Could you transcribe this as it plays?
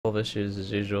issues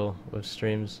as usual with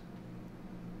streams.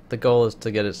 The goal is to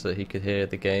get it so that he could hear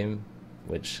the game,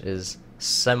 which is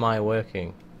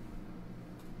semi-working.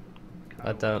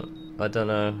 I don't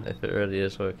know if it really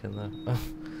is working though.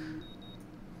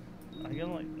 I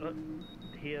can like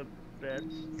hear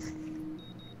beds.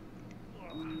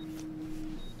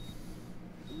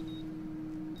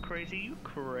 Crazy, you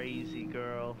crazy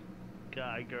girl,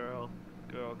 guy, girl,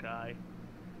 guy.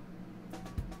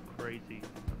 Crazy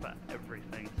about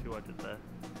everything. See what I did there?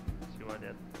 See what I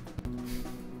did?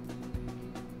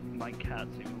 My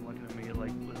cat's even looking at me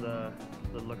like with the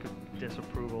look of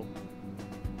disapproval.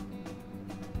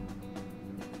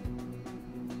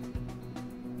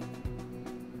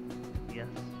 Yes.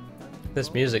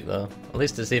 This music though, at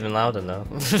least it's even louder now.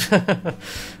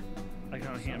 I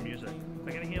can't hear music.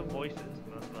 I can hear voices,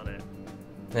 but that's about it.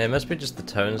 Yeah, it must be just the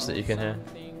tones that you can hear.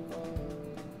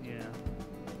 Yeah.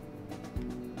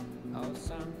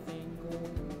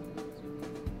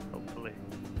 Hopefully.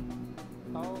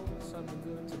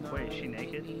 Wait, is she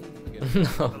naked? No.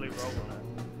 Totally roll on it.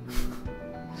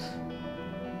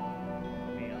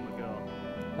 Me, I'm a girl.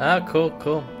 Ah,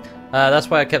 cool. That's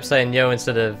why I kept saying yo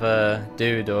instead of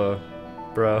dude or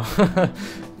bro. Girl,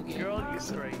 you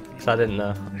crazy. Cause I didn't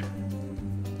know.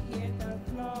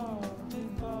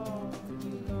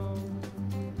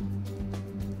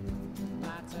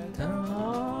 We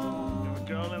have a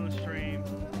girl in the stream,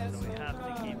 so we have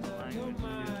to keep the language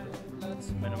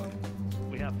minimum.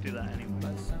 We have to do that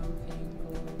anyway.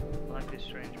 Life is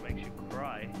Strange makes you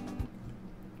cry.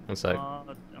 One sec.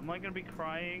 Am I gonna be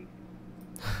crying?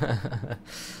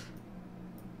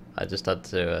 I just had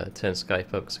to turn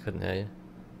Skype up because I couldn't hear you.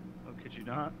 Oh, could you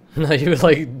not? No, you were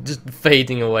like just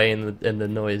fading away in the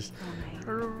noise.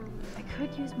 I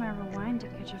could use my rewind to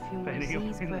catch a few more Fading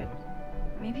away. Z's, but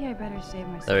maybe I better save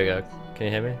my There we go. strength. Can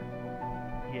you hear me?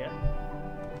 Yeah.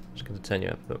 Just gonna turn you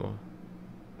up a bit more.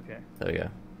 Okay. There we go.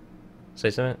 Say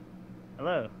something.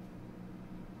 Hello.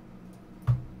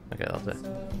 Okay, that's it.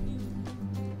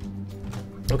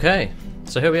 Okay,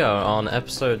 so here we are on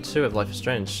episode 2 of Life is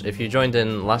Strange. If you joined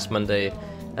in last Monday,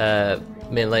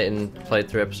 me and Leighton played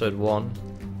through episode 1.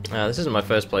 This isn't my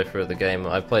first playthrough of the game.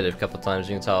 I've played it a couple of times.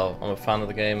 You can tell I'm a fan of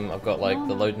the game. I've got like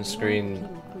the loading screen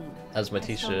as my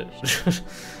t-shirt,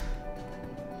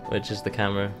 which is the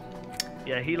camera.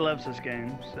 Yeah, he loves this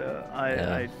game, so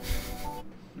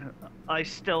I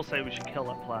still say we should kill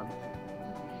that plant.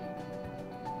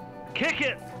 Kick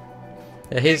it!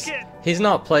 Yeah, he's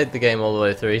not played the game all the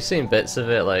way through. He's seen bits of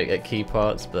it, like at key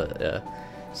parts, but yeah.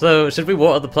 So should we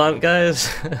water the plant, guys?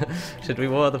 Should we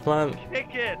water the plant?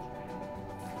 Kick it!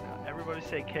 Everybody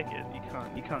say kick it.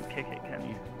 You can't kick it, can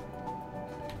you?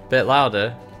 Bit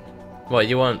louder. What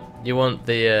you want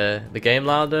the game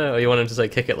louder, or you want him to say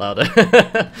kick it louder?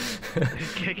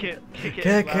 Kick it. Kick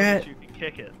as loud as it. you can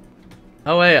kick it.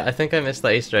 Oh wait, I think I missed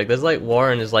that Easter egg. There's like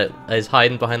Warren is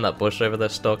hiding behind that bush over there,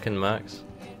 stalking Max.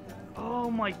 Oh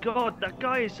my god, that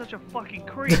guy is such a fucking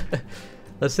creep.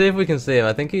 Let's see if we can see him.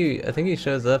 I think he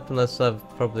shows up, unless I've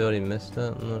probably already missed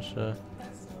it. I'm not sure.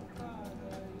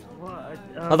 What?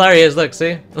 Oh, there he is. Look,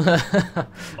 see?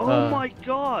 Oh my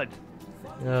god.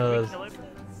 Oh, Can we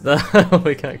kill him?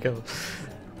 we can't kill him.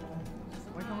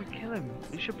 Why don't we kill him?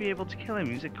 We should be able to kill him.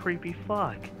 He's a creepy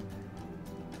fuck.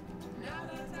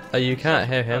 Oh, you can't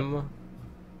hear him?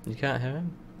 You can't hear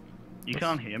him? You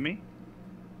can't hear me?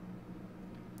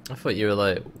 I thought you were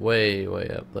like way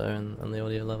up there on the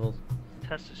audio levels.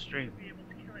 Test the stream. Be able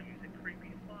to kill him. He's a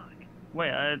creepy fuck.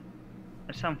 Wait, I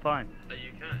sound fine. So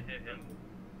you can't hear him?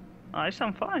 I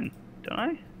sound fine, don't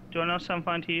I? Do I not sound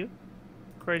fine to you?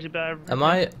 Crazy bad. Am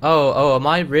I? Oh, am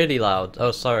I really loud?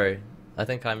 Oh, sorry. I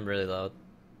think I'm really loud.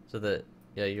 So that,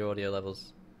 yeah, your audio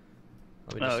levels.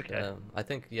 Let me just, okay. I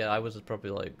think, yeah, I was probably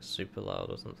like super loud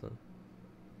or something.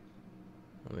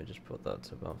 Let me just put that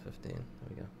to about 15. There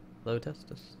we go. Low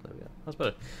testus. There we go. That's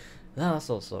better. Now that's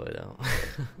all sorted out.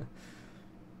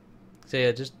 So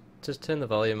yeah, just turn the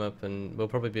volume up and we'll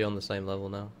probably be on the same level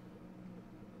now.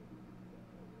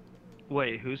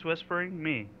 Wait, who's whispering?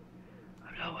 Me.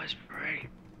 I'm not whispering.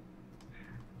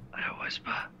 I don't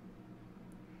whisper.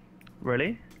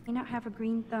 Really? I may not have a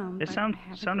green thumb, It but I sounded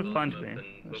have a green fun to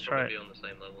me. Let's try it. on the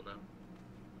same level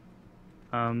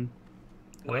now.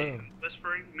 Wait, Hello.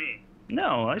 whispering? Me.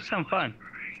 No, I sound fine.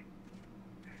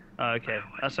 Oh, okay,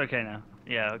 that's okay now.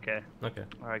 Yeah, okay. Okay.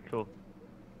 Alright, cool.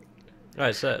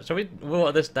 Alright, so shall we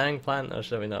water this dang plant or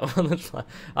shall we not water the plant?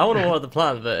 I want to water the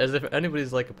plant, but as if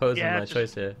anybody's like opposing Yeah, my just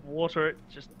choice here. Water it,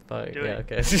 just Fuck, do yeah,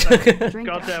 it. okay. Drink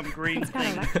Goddamn up. green It's got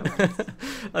thing. electrolytes.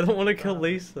 I don't want to kill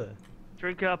Lisa.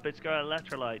 Drink up, it's got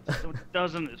electrolytes. No, it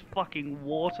doesn't, it's fucking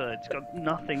water. It's got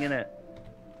nothing in it.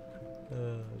 Oh,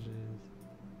 jeez.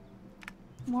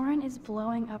 Warren is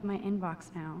blowing up my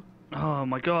inbox now. Oh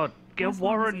my god. Get As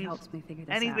long as he Warren. helps me figure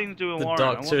this Anything out. to do with The Warren. I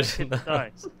want doctor's that in kid the to die.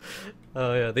 house.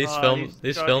 Oh yeah, these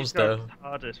He's films got though. the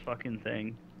hardest fucking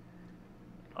thing.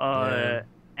 Yeah.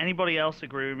 Anybody else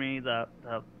agree with me that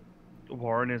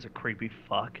Warren is a creepy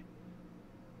fuck?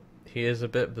 He is a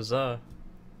bit bizarre.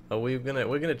 Are we're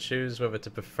gonna choose whether to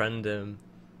befriend him,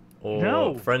 or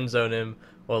No. friend zone him,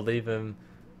 or leave him,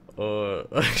 or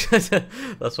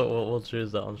that's what we'll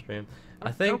choose that on stream. I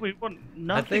No, think we want I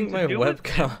nothing think to my do with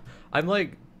webcam. I'm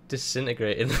like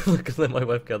disintegrating. Look at my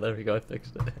webcam. There we go. I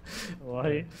fixed it.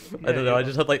 Why? I don't know. I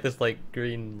just had like this like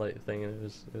green light thing, and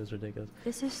it was ridiculous.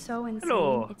 This is so insane.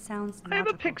 Hello. It sounds I am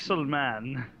a logical. pixel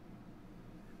man.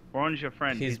 Warren's your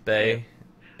friend. He's Bay.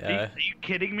 Are you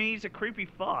kidding me? He's a creepy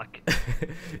fuck.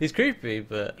 He's creepy,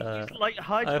 but He's like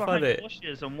hides I find behind it-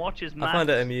 bushes and watches I Max. find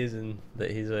it amusing that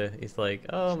he's like,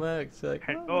 oh Max, like,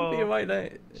 Hey, oh, it'll be a oh. white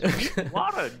night.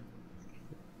 Warren,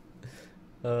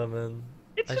 Oh man,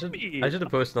 it's I should me. have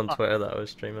posted on Twitter that I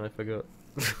was streaming. I forgot.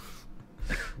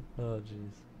 Oh jeez.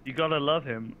 You gotta love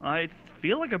him. I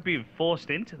feel like I'm being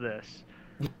forced into this.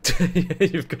 Yeah,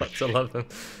 you've got to love him.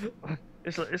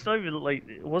 It's not even like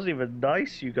it wasn't even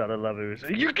nice. You gotta love him. It's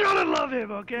like, you gotta love him,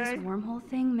 This okay? wormhole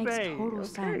thing makes Babe, total okay.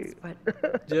 sense, but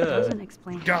Yeah. it doesn't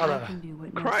explain how I Gotta. can do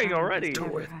what no Crying scientist already. ever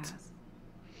Do it. has.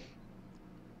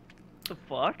 What the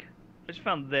fuck? I just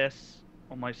found this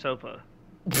on my sofa.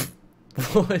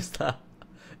 What is that?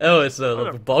 Oh, it's a What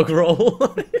like a- a bog roll.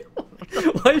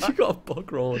 Why have you got a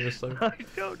bog roll in your sofa? I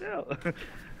don't know.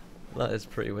 That is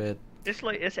pretty weird. It's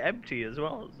like it's empty as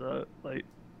well. So like,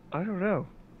 I don't know.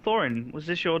 Thorin, was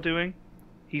this your doing?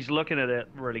 He's looking at it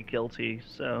really guilty.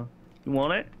 So you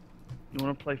want it? You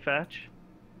want to play fetch?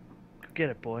 Go get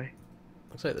it, boy.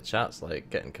 Looks like the chat's like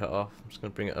getting cut off. I'm just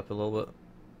gonna bring it up a little bit.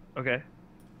 Okay.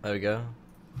 There we go.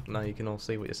 Now you can all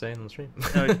see what you're saying on the stream.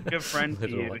 No, he's a good friend to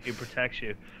Literally. you. He protects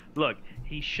you. Look,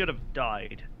 he should have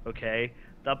died. Okay.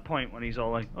 That point when he's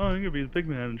all like, "Oh, I'm gonna be the big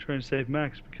man and try and save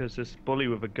Max because this bully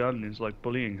with a gun is like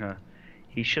bullying her."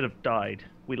 He should have died.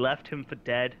 We left him for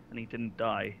dead, and he didn't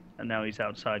die. And now he's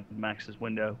outside Max's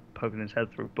window, poking his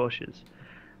head through bushes,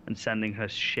 and sending her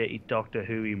shitty Doctor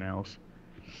Who emails.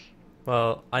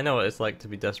 Well, I know what it's like to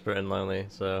be desperate and lonely,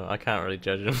 so I can't really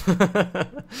judge him.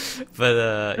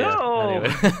 But No!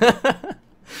 yeah.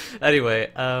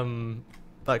 Anyway,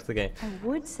 back to the game. I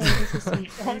would say this is some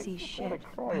crazy shit,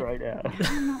 cry but right now. now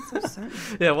I'm not so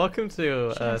certain. Yeah, welcome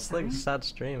to Should I Slig's sign? sad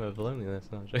stream of loneliness.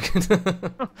 No, I'm joking.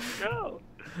 No.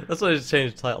 That's what I just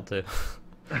changed the title to.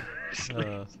 Slig-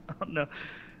 oh no.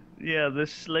 Yeah,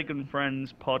 this Slig and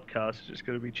Friends podcast is just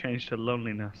going to be changed to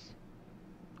Loneliness.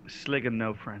 Slig and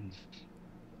No Friends.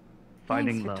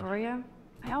 Finding Thanks, love. Victoria.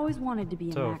 I always wanted to be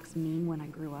a So- Max meme when I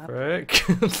grew up. Frick.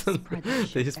 Spread that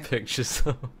shit These everywhere. pictures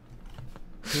though.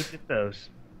 Who did those?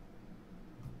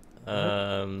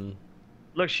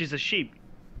 Look, she's a sheep.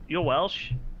 You're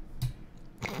Welsh.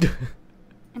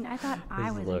 And I thought This I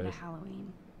is was into hilarious.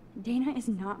 Halloween. Dana is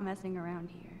not messing around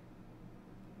here.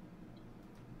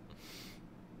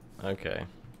 Okay.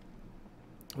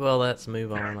 Well, let's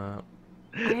move on up.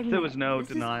 I There admit, was no this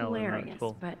is denial in that hilarious,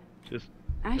 full. but Just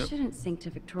I Yep. shouldn't sink to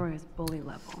Victoria's bully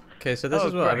level. Okay, so this Oh,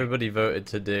 is what great. everybody voted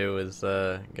to do: is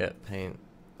get paint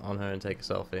on her and take a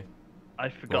selfie. I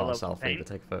forgot Well, a that was selfie, paint. but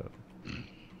take a photo.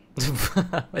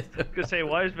 I was gonna say,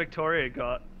 why has Victoria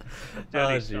got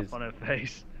dirty Oh, stuff jeez. on her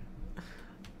face?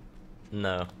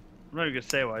 No. I'm not even gonna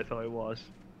say what I thought it was.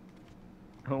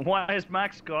 Why has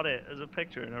Max got it as a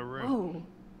picture in her room? Oh,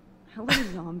 hello,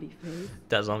 zombie face.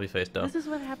 That zombie face though. This is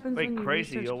what happens Wait, when you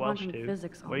crazy, research you're Welsh quantum too.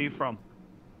 physics. Where are you only. from?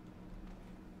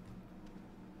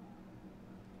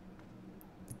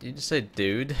 Did you just say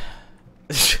dude?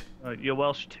 You're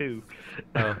Welsh too.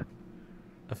 Oh.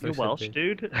 I thought You're you said Welsh, dude.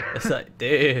 dude. It's like,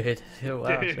 dude, you're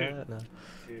Welsh, Dude. right? No.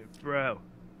 Dude, bro,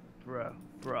 bruh.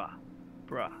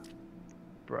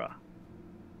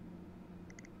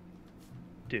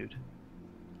 Dude.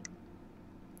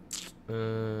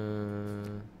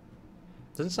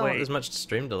 Doesn't sound like Wait. there's much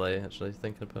stream delay, actually,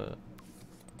 thinking about it.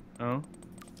 Oh.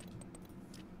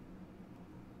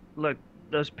 Look,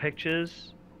 those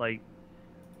pictures, like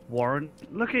Warren.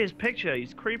 Look at his picture.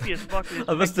 He's creepy as fuck. in his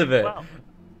I must picture as admit, well.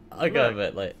 I gotta Look.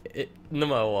 admit, like, no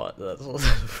matter what, that's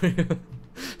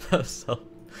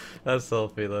that's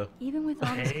selfie though. Even with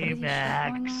all this Hey, crazy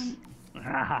Max. shit going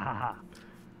on,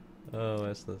 Oh,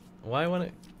 where's the... Why won't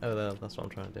it... Oh, there, that's what I'm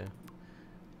trying to do.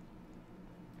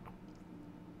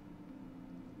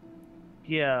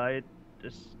 Yeah, I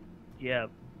just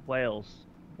Wales.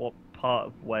 What part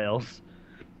of Wales?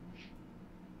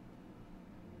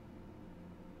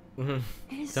 Mhm.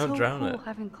 it is Don't so drown cool it.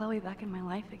 having Chloe back in my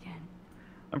life again.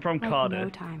 I'm from Like Cardiff. no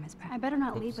time has passed. I better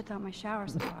not leave without my shower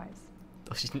supplies.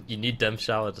 You need them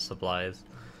shower supplies.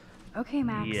 Okay,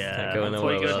 Max. Yeah, Can't go before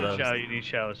nowhere you go to without the them. shower, you need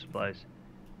shower supplies.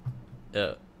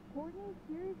 Yeah. Gordon,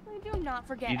 seriously, do not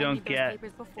forget You any don't of those get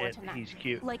papers before it. tonight. He's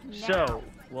cute. Like So, now.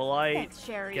 will I Thanks,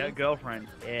 Sherry. get a girlfriend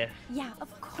if Yeah, of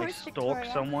I course, stalk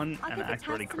Victoria. someone I'll and get the act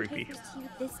really text and creepy? papers to you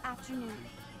this afternoon.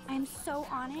 I am so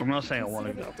on it. I'm not saying I want a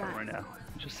Consider it girlfriend done. right now.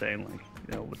 I'm just saying, like,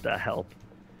 you know, would that help?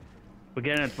 We're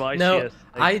getting advice No, here.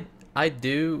 Like, I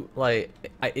do like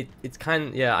it's kind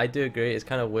of, yeah, I do agree. It's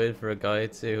kind of weird for a guy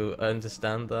to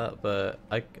understand that, but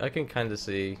I can kind of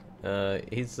see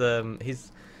he's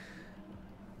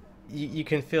you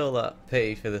can feel that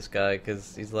pity for this guy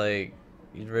because he's like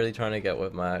he's really trying to get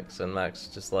with Max and Max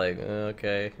just like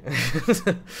okay.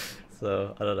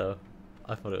 So I don't know.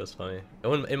 I thought it was funny.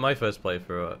 In my first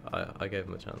playthrough, I gave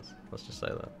him a chance. Let's just say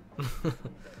that.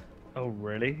 oh,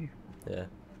 really? Yeah.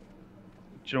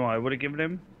 Do you know what I would have given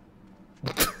him?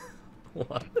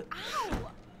 What?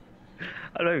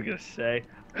 I'm not even gonna say.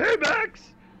 Hey,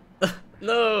 Max!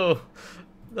 No!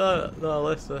 No,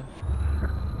 Alyssa.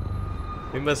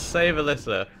 We must save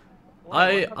Alyssa.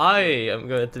 I am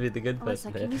going to be the good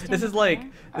person Alyssa, here. can you stand This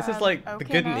is up like the okay,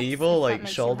 good and Max, evil if that like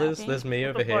makes you shoulders. happy. There's me What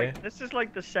over the fuck? here. This is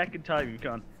like the second time you've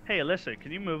gone, hey, Alyssa,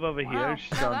 can you move over here? Wow,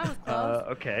 She's no, gone, that was close.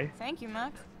 okay, Thank you,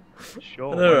 Max.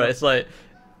 sure. No, right, it's like,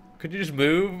 could you just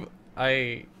move?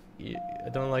 I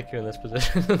don't like you in this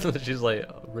position. She's like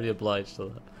really obliged to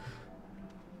that.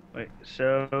 Wait,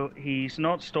 so he's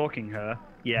not stalking her.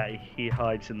 Yeah, he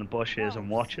hides in the bushes and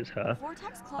watches her.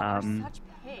 Vortex Club are such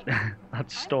pigs.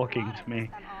 That's stalking to me.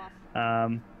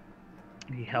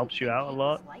 He helps you out a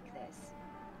lot. Like this,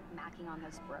 macking on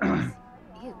those bros.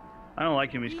 Ew. I don't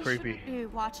like him, he's We creepy. shouldn't be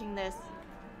watching this.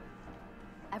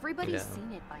 Everybody's Yeah.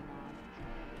 seen it by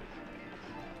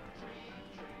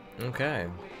now. Okay.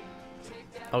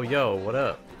 Oh, yo, what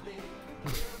up?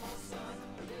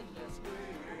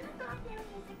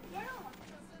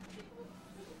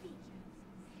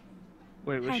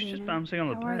 Wait, was Hi, she just Dana. bouncing on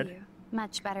the How are bed? you?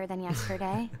 Much better than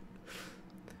yesterday.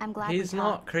 I'm glad He's we not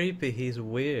talked. creepy, he's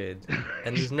weird.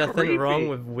 And He's there's nothing creepy. wrong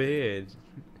with weird.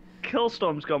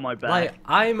 Killstorm's got my back. Like,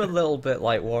 I'm a little bit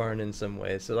like Warren in some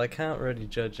ways, so I can't really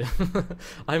judge him.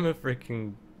 I'm a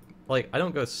freaking... Like, I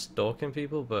don't go stalking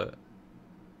people, but...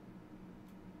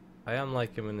 I am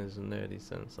like him in his nerdy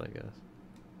sense, I guess.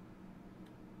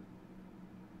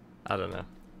 I don't know.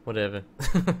 Whatever.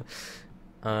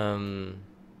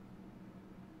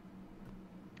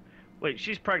 Wait,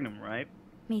 she's pregnant, right?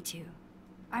 Me too.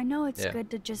 I know it's Yeah. good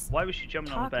to just Why was she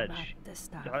jumping on talk the bed? about this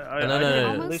stuff. I No, no, didn't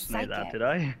no, no. hallucinate that, Almost did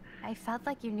I? I felt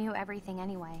like you knew everything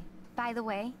anyway. By the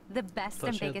way, the best Thought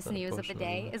and she had biggest that news of the portion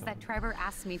day on is the that Trevor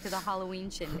asked me to the Halloween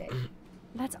shindig.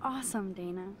 That's awesome,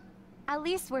 Dana. At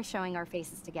least we're showing our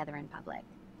faces together in public.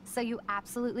 So you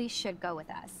absolutely should go with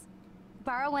us.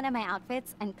 Borrow one of my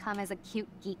outfits and come as a cute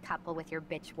geek couple with your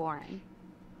bitch Warren.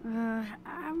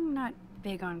 I'm not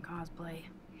big on cosplay.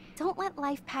 Don't let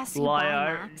life pass you by,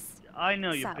 Liar. Max. I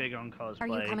know you're So, big on cosplay. Are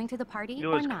you coming to the party You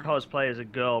or always not? cosplay as a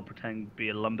girl, pretending to be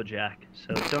a lumberjack.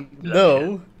 So don't. do that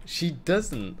No, she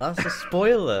doesn't. That's a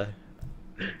spoiler.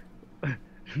 shit.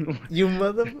 You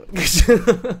mother...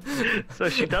 So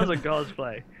she doesn't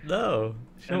cosplay. No,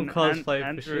 she don't And cosplay for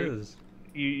Andrew- shiz.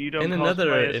 You don't In cosplay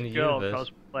another as a in girl,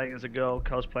 universe. cosplaying as a girl,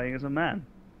 cosplaying as a man.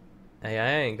 Hey, I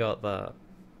ain't got that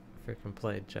freaking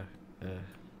plaid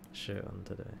shirt on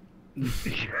today.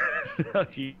 No,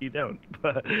 you don't.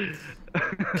 But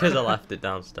Because I left it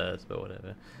downstairs, but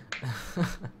whatever.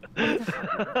 If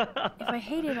I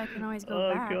hate it, I can always go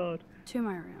Oh back god. to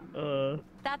my room.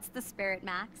 That's the spirit,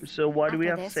 Max. So why do we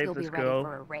After have to this, save you'll this be ready girl?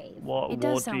 for a rave. What It does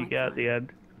award do sound you like get at the fun.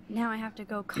 end? Now I have to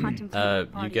go contemplate. my You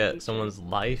party get future. someone's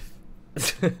life.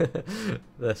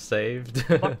 They're saved.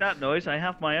 Fuck that noise, I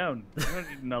have my own. I don't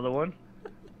need another one.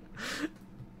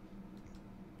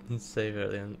 Save it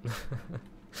at the end.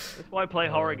 That's why I play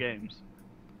horror games.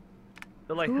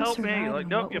 They're like, Who will help me. survive You're like, and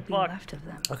nope, what you're will be fucked. left of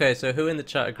them? Okay, so who in the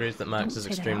chat agrees that Max Don't is say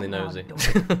that extremely out loud, nosy?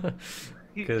 don't.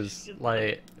 Because,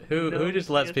 like, who just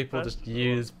lets people just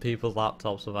use people's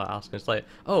laptops without asking? It's like,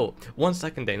 oh, 1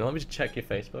 second, Dana, let me just check your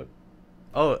Facebook.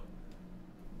 Oh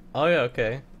yeah,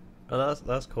 okay. Oh,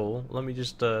 that's cool. Let me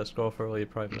just scroll through all your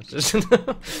private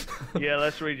messages. Yeah,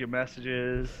 let's read your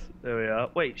messages. There we are.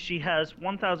 Wait, she has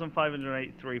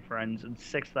 1,583 friends and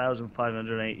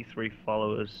 6,583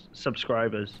 followers,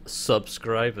 subscribers.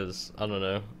 Subscribers. I don't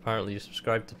know. Apparently you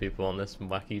subscribe to people on this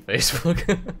wacky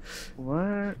Facebook.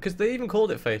 What? Because they even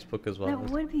called it Facebook as well. That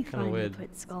It's would be kinda fun to weird.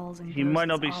 put skulls and He might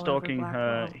not ghosts be all over stalking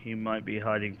her. Blackwell. He might be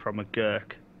hiding from a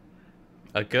gurk.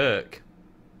 A gurk.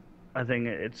 I think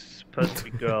it's supposed to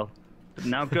be girl. But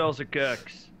now girls are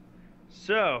gurks.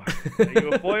 So, are you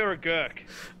a boy or a gurk?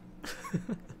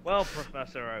 Well,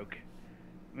 Professor Oak,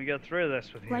 let me go through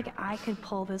this with you. Like I could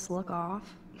pull this look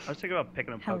off. I was thinking about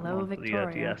picking up Hello, Pokemon for the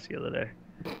Victoria. DS the other day.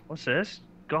 What's this?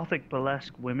 Gothic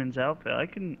burlesque women's outfit. I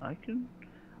can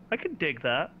dig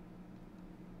that.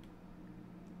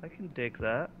 I can dig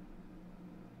that.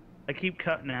 I keep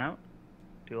cutting out.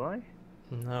 Do I?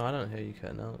 No, I don't hear you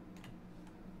cutting out.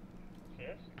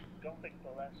 Yes. Gothic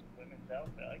burlesque women's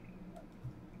outfit.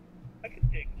 I can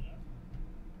dig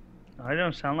that. I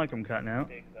don't sound like I'm cutting out.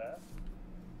 Dig that.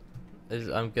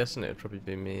 I'm guessing it would probably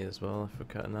be me as well if we're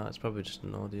cutting out. It's probably just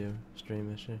an audio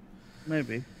stream issue.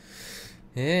 Maybe.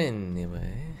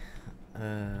 Anyway,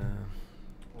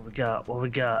 What we got? What we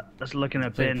got? Let's look in a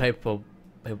bin. paper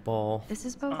ball. This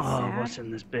is both Oh, sad what's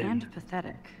in this bin? and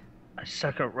pathetic. I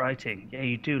suck at writing. Yeah,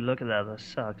 you do. Look at that. That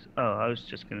sucks. Oh, I was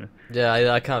just gonna. Yeah,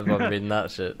 I can't bother reading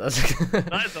that shit. That's.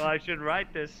 I thought I should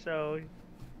write this so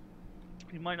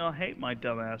you might not hate my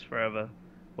dumbass forever.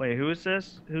 Wait, who is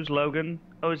this? Who's Logan?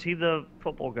 Oh, is he the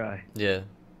football guy? Yeah.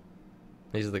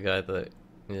 He's the guy that.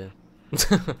 Yeah.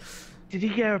 Did he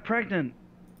get her pregnant?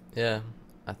 Yeah,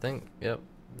 I think. Yep,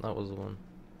 that was the one.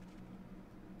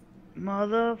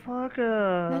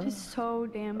 Motherfucker. That is so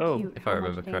damn Oh, cute. if I how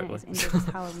remember much Dana correctly. is into this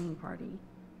Halloween party.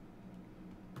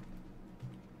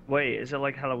 Wait, is it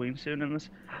like Halloween soon in this?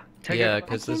 Yeah, it-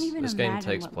 because I can't this even game imagine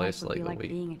takes what place life would like be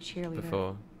the being week a cheerleader.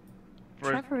 before.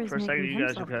 Trevor is for a second, making you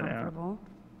guys are himself cutting out. comfortable.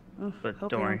 Ugh, But hope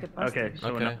don't they worry. get busted. Okay, so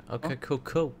we're Okay, not- okay, cool.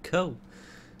 Cool.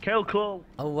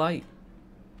 Oh, wait.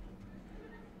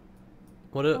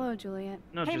 What up? Hello, Juliet.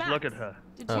 No, Hey, just Max. look at her.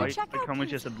 Did Oh. you Why check out can't we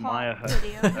just Pete's admire hot her?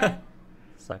 video yet?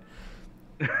 Sorry.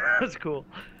 That's cool.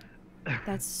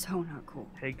 That's so not cool.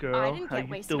 Hey girl, I didn't how get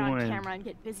you wasted doing? on camera and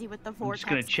get busy with the I'm Vortex just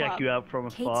gonna check Club. you out from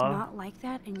Kate's afar. not like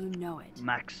that, and you know it.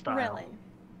 Max style. Really?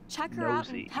 Check her out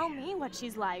Nosy. and tell me what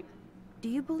she's like. Do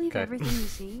you believe Okay. everything you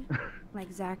see?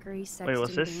 Like Zachary sexting Wait,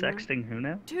 what's this? Dana? Sexting who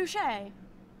now? Touche.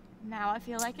 Now I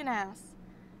feel like an ass.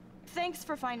 Thanks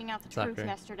for finding out the truth Zachary.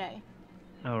 yesterday.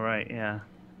 Oh right, yeah.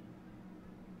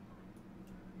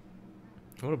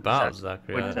 What about Zach-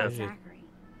 Zachary? wait, I What about usually- Zachary?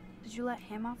 Did you let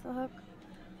him off the hook?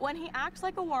 When he acts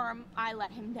like a worm, I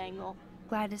let him dangle.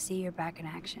 Glad to see you're back in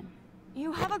action.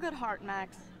 You have a good heart,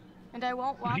 Max. And I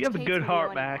won't watch You have a Kate's good video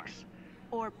heart, anymore. Max.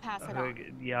 Or pass it on.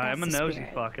 Yeah, I'm a That's the nosy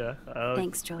spirit. fucker. Oh,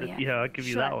 Thanks, Juliet. Yeah, I'll give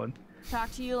you Sure. that one.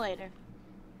 Talk to you later.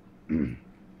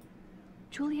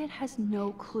 Juliet has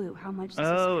no clue how much this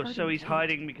Oh, is hurting so he's Kate.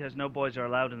 hiding because no boys are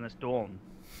allowed in this dorm.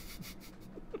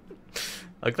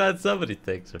 I'm glad somebody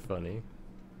thinks are funny.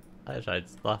 I tried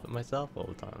to laugh at myself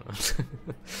all the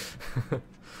time.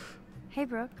 Hey,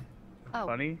 Brooke. Oh,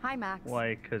 Funny? hi, Max.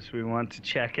 Why? Because we want to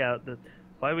check out the.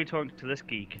 Why are we talking to this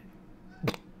geek?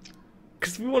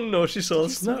 Because we want to know if she saw Did the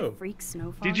you see the snow. freak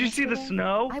snowfall Did you see the yesterday?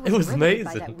 snow? I It was riveted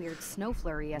by amazing. that weird snow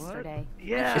flurry yesterday.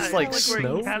 Yeah, It's like we're in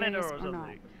snow? Canada or Serious or not?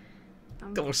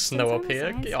 something. Don't since snow I'm up a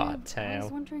here. science God nerd, I was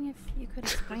damn. wondering if you could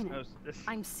explain it.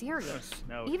 I'm serious.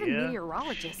 snow Even here.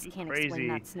 meteorologists You can't crazy. explain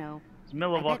that snow. It's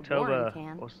middle of I bet Warren October.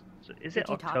 can. Or is Did it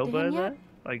you talk to October him there? yet?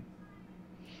 Like,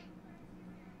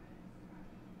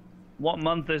 what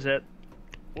month is it?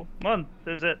 What month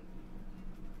is it?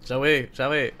 Shall we?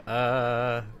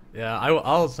 Yeah,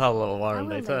 I'll tell little I Warren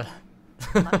will later.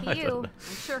 Lucky I you. don't know.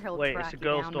 I'm sure he'll Wait, track it's a you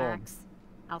girl's down, dorm. Max.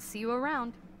 I'll see you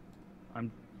around.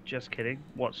 I'm just kidding.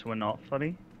 What? So we're not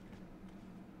funny?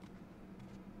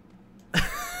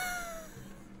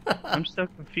 I'm so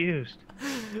confused.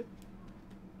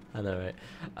 I know,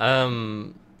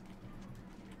 right?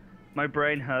 My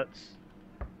brain hurts.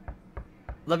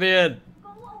 Let me in.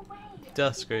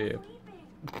 Just screw you.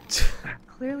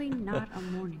 Clearly not a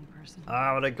morning person.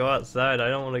 I want to go outside. I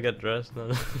don't want to get dressed.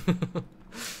 No.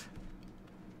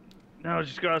 No,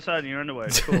 just go outside in your underwear.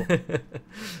 It's cool.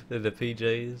 The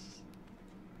PJs.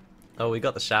 Oh, we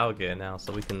got the shower gear now,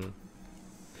 so we can.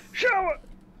 Shower!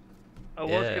 I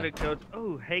was Yeah. gonna go.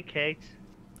 Oh, hey, Kate.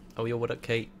 Oh, yo, what up,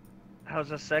 Kate? How's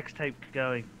the sex tape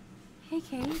going? Hey,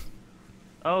 Kate.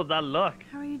 Oh, that look.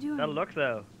 How are you doing? That look,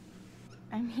 though.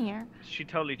 I'm here. She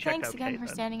totally checked Thanks out again Kate for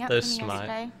then. standing up Those for me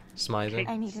yesterday. Smizing.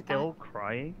 I needed Still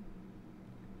crying?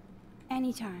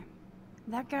 Anytime.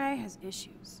 That guy has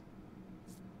issues.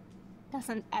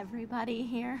 Doesn't everybody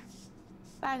here?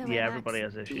 By the way, Yeah, Max, everybody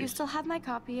has do you issues. still have my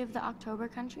copy of the October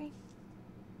Country?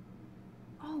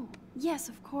 Oh, yes,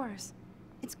 of course.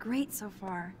 It's great so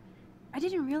far. I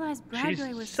didn't realize Bradbury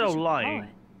She's was so such a lying. poet.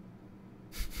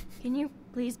 Can you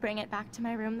please bring it back to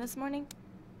my room this morning?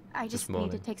 I just need to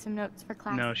morning. take some notes for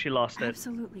class. No, she lost it.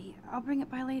 Absolutely. I'll bring it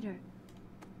by later.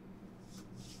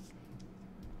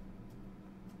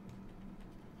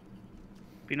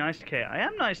 Be nice to Kate. I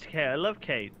am nice to Kate. I love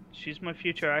Kate. She's my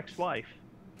future ex-wife.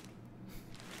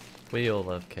 We all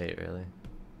love Kate, really.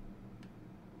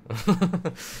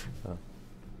 Oh.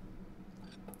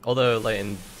 Although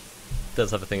Leighton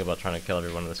does have a thing about trying to kill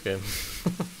everyone in this game.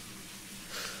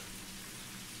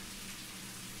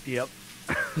 Yep.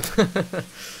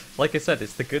 Like I said,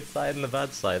 it's the good side and the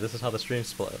bad side. This is how the stream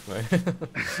split up, right?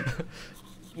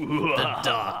 The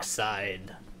dark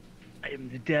side. I am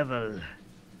the devil.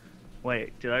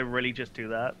 Wait, did I really just do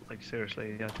that? Like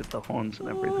seriously, I did the horns and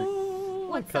everything.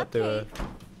 What's Can't up, do Kate? it.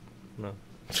 No.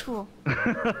 Cool.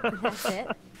 That's it.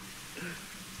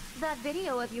 That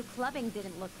video of you clubbing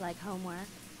didn't look like homework.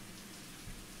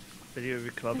 Video of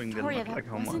you clubbing Victoria, didn't look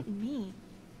that like homework. wasn't me.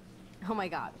 Oh my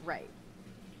god, right.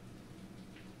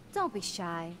 Don't be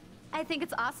shy. I think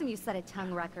it's awesome you set a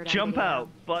tongue record on Jump video. out,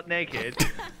 butt naked.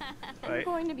 I'm Right.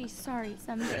 going to be sorry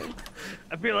someday.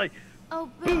 I'd be like, Oh,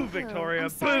 Boo, boo, Victoria, I'm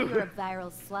sorry boo. you're a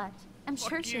viral slut. I'm Fuck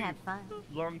sure she you. had fun.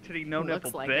 long titty, no Looks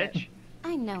nipple, like bitch. it.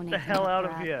 I know Get Nathan. the hell out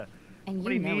of Upper Up, here. And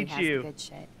Nobody you know he needs has you. the good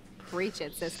shit. Preach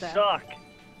it, sister. Suck.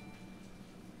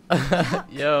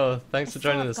 Yo, thanks for I still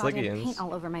joining have the goddamn Sliggians. paint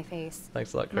all over my face.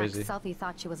 Thanks a lot, Max Crazy. Selfie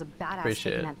thought she was a badass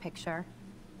Appreciate taking it. that picture.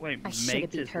 Wait, I shoulda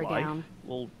mate beat his her life? down.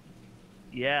 Well,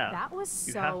 yeah. That was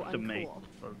You so have to mate uncool.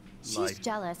 for She's life.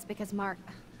 jealous because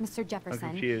Mr.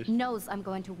 Jefferson, confused. knows I'm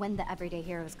going to win the Everyday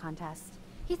Heroes contest.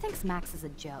 He thinks Max is a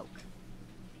joke.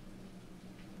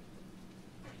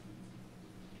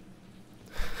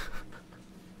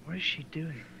 What is she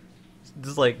doing?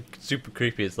 This is like super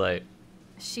creepy. It's like,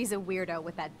 She's a weirdo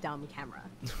with that dumb camera.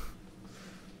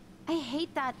 I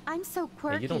hate that. I'm so hey,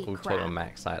 quirky. you don't go crap. on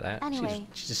Max like that. Anyway,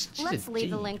 she's let's a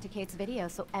leave the G. link to Kate's video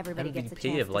so everybody gets a MVP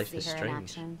chance of Life to is see her in Strange.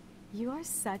 action. You are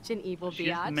such an evil She's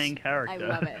biatch. the main character. I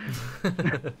love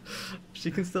it.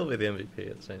 She can still be the MVP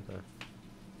at the same time.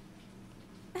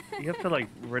 You have to like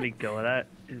really go at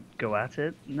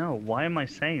it. No, why am I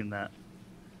saying that?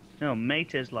 No,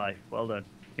 mate is life. Well done.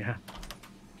 Yeah.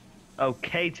 Oh,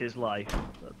 Kate is life. That's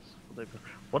what they put.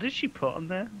 What did she put on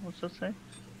there? What's that say?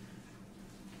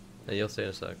 Yeah, you'll see in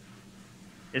a sec.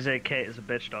 Is it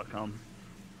kateisabitch.com?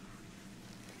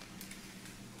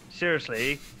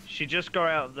 Seriously, she just got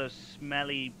out of those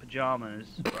smelly pajamas,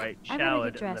 right? I better get Showered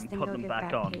and dressed then and put go them get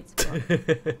back that on. Kate's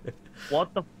book.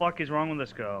 What the fuck is wrong with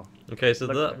this girl? Okay, so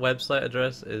Look that at website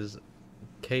address is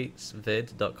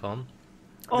katesvid.com.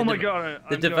 Oh The my de- god! The I'm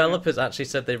going- developers actually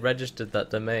said they registered that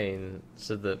domain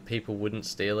so that people wouldn't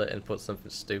steal it and put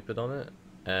something stupid on it.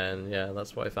 And yeah,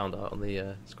 that's what I found out on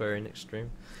the Square Enix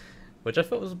stream. Which I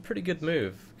thought was a pretty good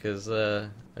move, because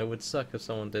it would suck if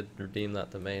someone did redeem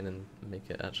that domain and make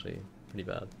it actually pretty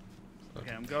bad. So.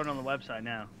 Okay, I'm going on the website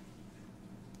now.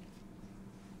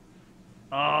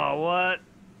 Oh, what?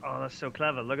 Oh, that's so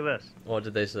clever. Look at this. What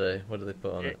did they say? What did they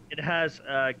put on it? It has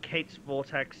Kate's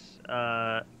Vortex,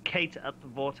 Kate at the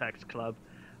Vortex Club,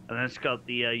 and then it's got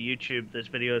the YouTube. This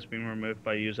video has been removed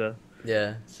by user.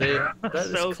 Yeah, see?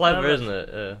 That's So clever, clever. isn't it?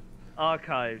 Yeah.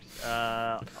 Archives,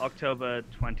 October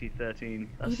 2013.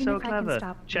 That's Even so if I can clever.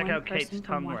 stop Check one out Kate's person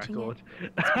tongue from watching record.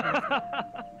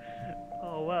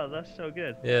 Oh wow, that's so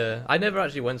good. Yeah, I never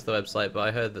actually went to the website, but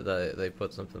I heard that they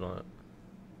put something on it.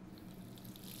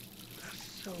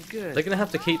 So good. They're gonna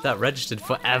have to keep that registered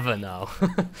forever now.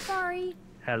 Sorry.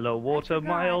 Hello, water,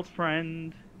 my forgot. old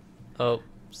friend. Oh,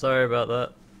 sorry about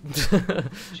that.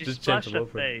 She Just splashed change her the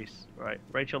wallpaper. face. Right,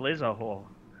 Rachel is a whore.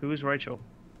 Who is Rachel?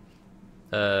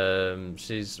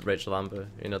 She's Rachel Amber,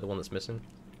 you know, the one that's missing.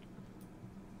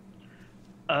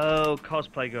 Oh,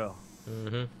 cosplay girl.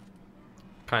 Mm-hmm.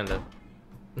 Kind of.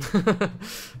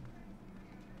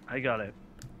 I got it.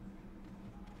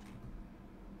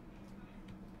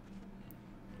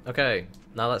 Okay,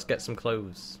 now let's get some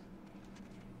clothes.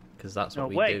 Because that's what No,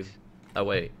 we wait. do. Oh,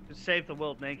 wait. Save the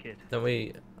world naked. Don't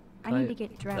we... I need to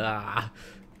get dressed. Ah.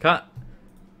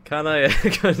 Can I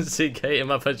go and see Kate in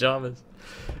my pajamas?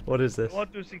 What is this? I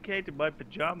want to see Kate in my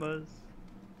pajamas.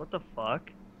 What the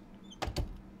fuck?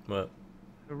 What?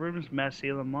 The room is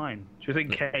messier than mine. Do you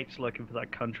think Kate's looking for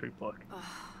that country book?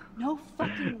 No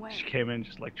fucking way. She came in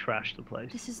just like trashed the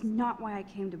place. This is not why I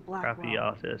came to Blackwell. Crappy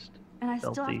artist. And I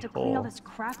still Filthy have to clean all whore. this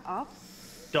crap up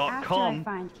Dot after com. I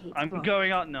find Kate's I'm book.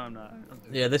 going out. No, no.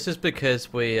 Yeah, this is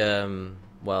because we,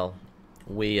 well,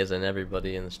 we as in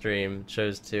everybody in the stream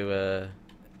chose to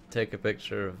take a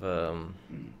picture of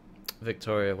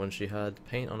Victoria when she had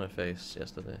paint on her face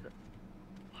yesterday.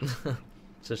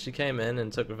 So she came in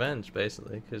and took revenge,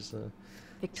 basically, because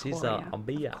she's a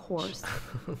Victoria, of course.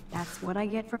 That's what I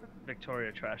get for...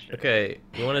 Victoria trashed it. Okay,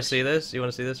 you want to see this? You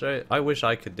want to see this, right? I wish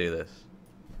I could do this.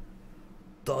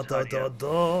 Da da da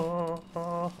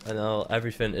da. And now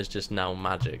everything is just now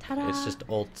magic. Ta-da. It's just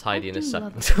all tidy in a do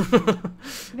second.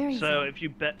 Very So sad. if you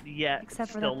bet, yeah, it Except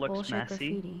for still that looks bullshit messy.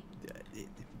 graffiti.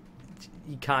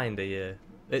 Kinda, yeah.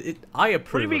 I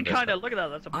approve. What do you mean, of this, kinda? but Look at that.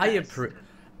 That's a mess. I approve.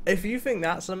 If you think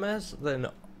that's a mess, then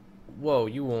whoa,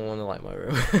 you won't want to like my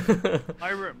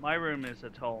room. My room is a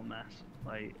total mess.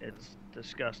 Like, it's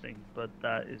disgusting, but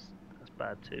that's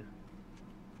bad too.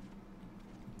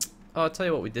 Oh, I'll tell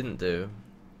you what we didn't do.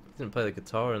 We didn't play the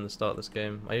guitar in the start of this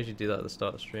game. I usually do that at the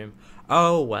start of the stream.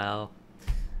 Oh well.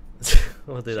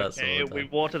 We'll do that some Okay, other time. we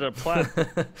watered a plant.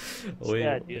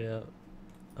 Yeah.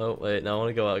 Oh wait, no, I want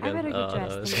to go out I again. better get Oh,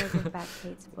 dressed no. and go get back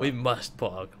Kate's book. We must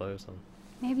put our clothes on.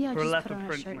 Maybe I'll For a just leopard put on a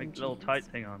print, shirt like and little jeans. tight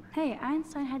thing on. Hey,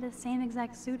 Einstein had the same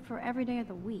exact suit for every day of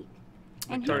the week.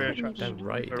 And Victoria he couldn't Trump. even...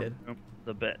 Right, you did.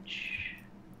 The bitch.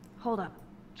 Hold up.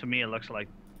 To me, it looks like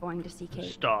Going to see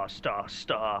Kate. star.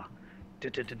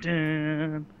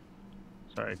 Dun-dun-dun-dun.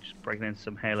 Sorry, just breaking in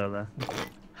some Halo there.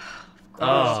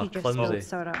 Oh, She just clumsy. spilled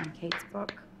soda on Kate's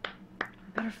book. I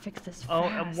better fix this Oh,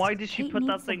 fast. and why did she Kate put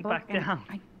that needs the thing book back and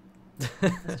down?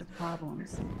 List of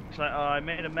problems. It's like, oh, I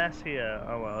made a mess here.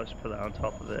 Oh well, let's put that on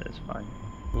top of it. It's fine.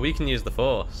 We can use the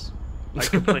force. I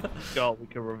completely forgot we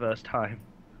could reverse time.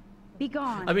 Be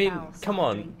gone. I mean, foul come soft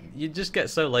on. drink. You'd just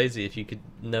get so lazy if you could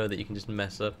know that you can just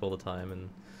mess up all the time and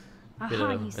Aha, know,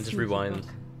 you and just sneaky rewind. book.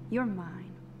 You're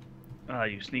mine. Ah,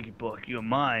 you sneaky book. You're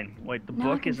mine. Wait, the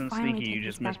Now I book can isn't finally sneaky. take You this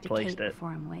just back to misplaced Kate it. Before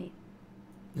I'm late.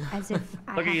 As if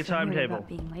I Look at have your to worry timetable. about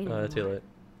being late Too anymore. late.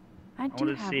 I do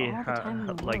wanna have see all the how- time in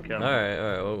the like, world.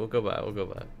 Alright, we'll go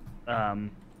back,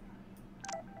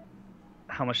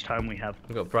 How much time we have?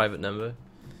 We've got a private number.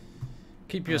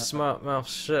 Keep your smart mouth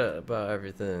shut about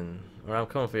everything, or I'm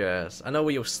coming for your ass. I know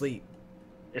where you'll sleep.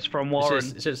 It's from Warren.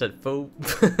 It should have said fool.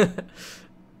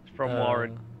 It's from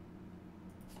Warren.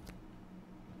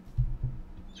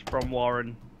 It's from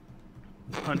Warren.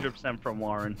 100% from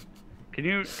Warren. Can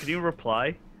you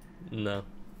reply? No.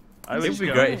 I It would was be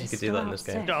going- great if you could do that in this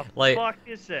game. The Like, fuck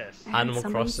is this? I had Animal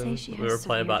somebody say Crossing, she we has were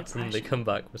playing severe back to them, they depression. come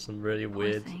back with some really Poor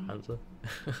weird thing. answer.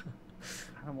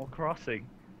 Animal Crossing.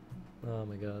 Oh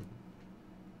my god.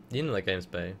 You know that game's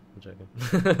bay. I'm joking.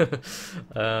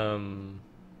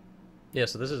 Yeah,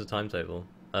 so this is a timetable.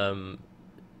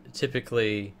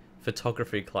 Typically,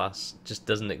 photography class just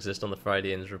doesn't exist on the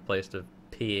Friday and is replaced with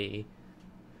PE.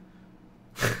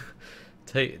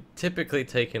 Typically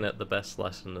taking up the best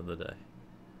lesson of the day.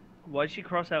 Why'd she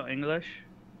cross out English?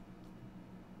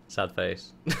 Sad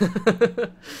face.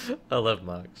 I love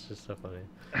Max, it's so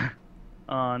funny.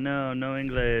 Oh no, no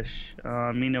English.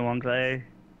 Me no anglais.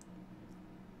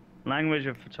 Language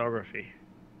of photography.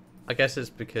 I guess it's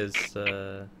because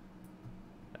you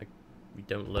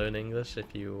don't learn English if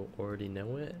you already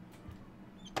know it.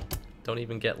 Don't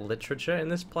even get literature in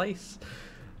this place.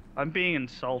 I'm being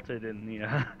insulted in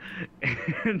the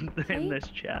in this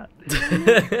chat.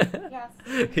 Yes.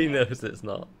 He knows it's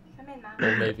not. Come in, Matt.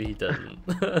 Or maybe he doesn't.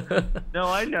 No,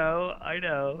 I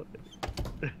know.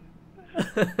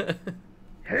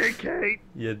 Hey Kate,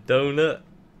 You donut.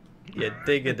 You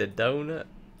digger the donut.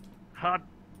 hot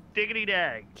diggity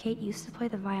dag. Kate used to play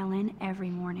the violin every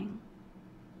morning.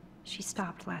 She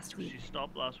stopped last week. She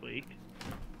stopped last week.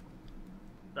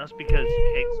 That's because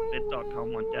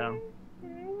KateSpit.com went down.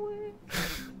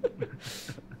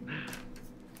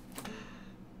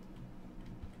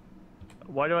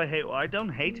 Why do I hate? Well, I don't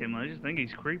hate him. I just think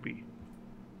he's creepy.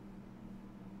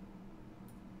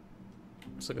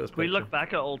 Let's look at this Can we picture. look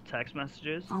back at old text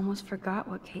messages? Almost forgot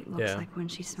what Kate looks Yeah. like when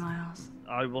she smiles.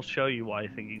 I will show you why I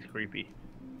think he's creepy.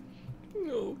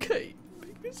 Okay,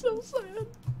 make me so sad.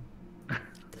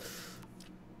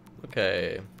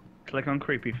 Okay. Click on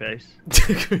creepy face.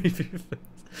 Creepy face.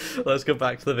 Let's go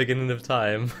back to the beginning of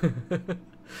time.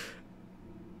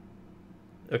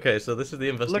 Okay, so this is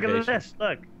the Look investigation. at this.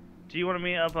 Look. Do you want to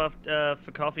meet up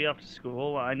for coffee after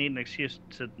school? I need an excuse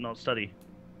to not study.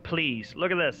 Please.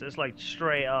 Look at this. It's like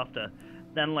straight after.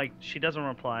 Then like she doesn't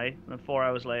reply. And 4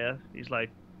 hours later, he's like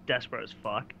desperate as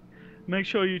fuck. Make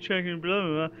sure you check in. Blah,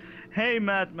 blah, blah. Hey,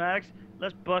 Mad Max.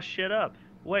 Let's bust shit up.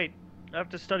 Wait. I have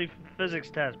to study for physics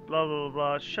test. Blah blah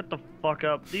blah. Shut the fuck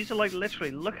up. These are like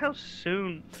literally. Look how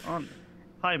soon on.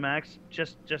 Hi Max.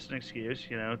 Just an excuse,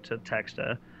 you know, to text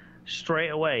her. Straight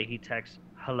away he texts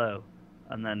hello,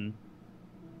 and then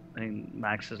I think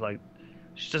Max is like,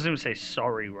 she doesn't even say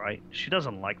sorry, right? She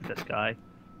doesn't like this guy.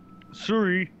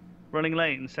 Sorry. Running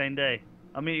late in the same day.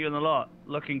 I'll meet you in the lot.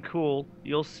 Looking cool.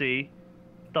 You'll see.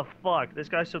 The fuck? This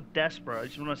guy's so desperate. I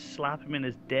just want to slap him in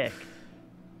his dick.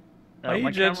 Are you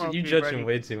my camera will be judging ready.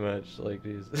 way too much? Like,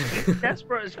 He's jeez.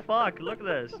 desperate as fuck. Look at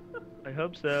this. I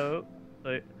hope so.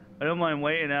 Like, I don't mind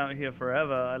waiting out here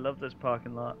forever. I love this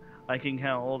parking lot. I can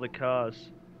count all the cars.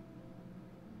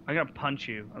 I'm gonna punch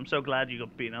you. I'm so glad you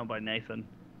got beaten out by Nathan.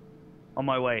 On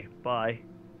my way. Bye.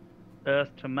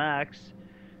 Earth to Max.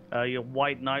 Your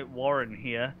White Knight Warren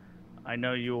here. I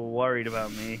know you were worried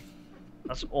about me.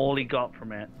 That's all he got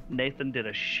from it. Nathan did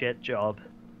a shit job.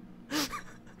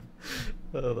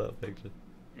 Oh, that picture.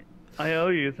 I owe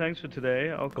you. Thanks for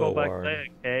today. I'll call back Warren. later,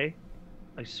 okay?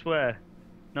 I swear.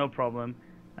 No problem.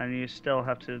 And you still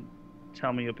have to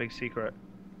tell me your big secret.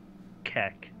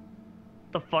 Keck.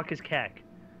 The fuck is Keck?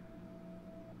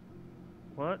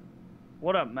 What?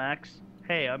 What up, Max?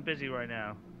 Hey, I'm busy right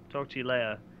now. Talk to you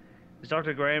later. Is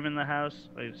Dr. Graham in the house?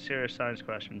 A serious science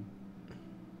question.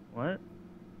 What?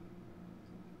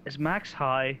 Is Max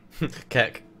high?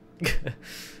 Keck.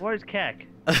 What is Keck?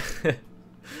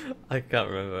 I can't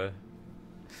remember.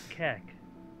 Keck.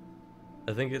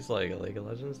 I think it's like a League of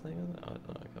Legends thing. I don't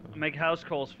know, I can't remember. Make house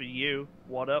calls for you.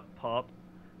 What up, Pop?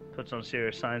 Puts on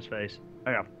serious science face.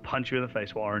 I'm gonna punch you in the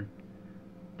face, Warren.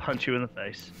 Punch you in the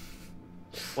face.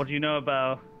 What do you know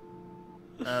about...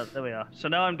 there we are. So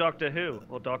now I'm Doctor Who,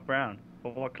 or Doc Brown.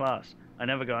 For what class? I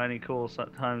never got any cool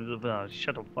times of...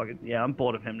 shut up, fucking... Yeah, I'm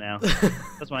bored of him now.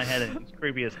 That's my head. It's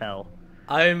creepy as hell.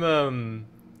 I'm,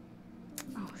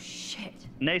 Oh shit.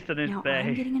 Nathan is Now Bay.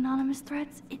 I'm getting anonymous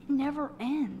threats. It never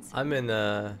ends. I'm in,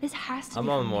 This has to I'm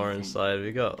be on from Warren's Nathan. side.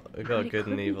 We got But good it and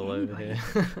could be evil over anybody.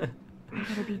 here. I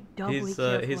gotta be doubly He's,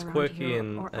 careful he's around quirky here,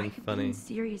 and or I could be funny. in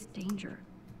serious danger.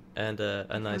 And a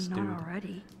if nice I'm dude. not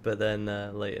already. But then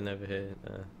Leighton over here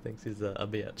thinks he's a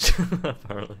bitch,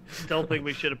 apparently. Still think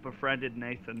we should have befriended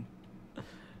Nathan.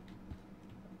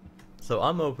 So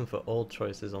I'm open for all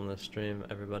choices on this stream,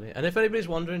 everybody. And if anybody's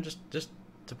wondering, just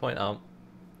to point out,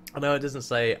 I know it doesn't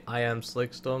say I am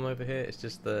Sligstorm over here. It's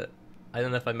just that I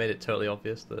don't know if I made it totally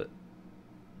obvious that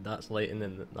that's Leighton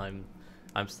and that I'm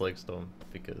Sligstorm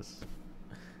because,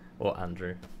 or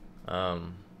Andrew.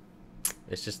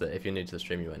 It's just that if you're new to the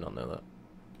stream, you might not know that.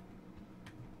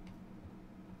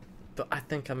 But I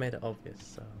think I made it obvious,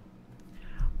 so.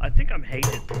 I think I'm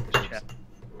hated in this chat.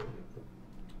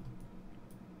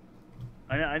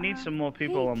 I need some more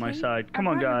people hey, on my Kate, side. Come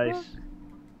I on, brought a guys. book.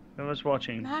 Whoever's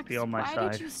watching, Max, be on my why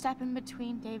side. did you step in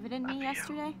between David and Love me you.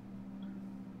 yesterday?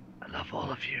 I love all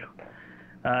of you.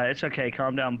 It's okay,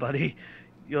 calm down, buddy.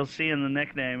 You'll see in the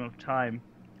nickname of time.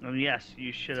 And yes,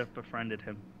 you should have befriended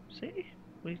him. See?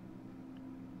 We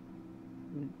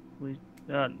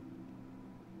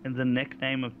in the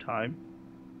nickname of time?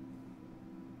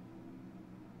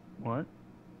 What?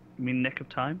 You mean nick of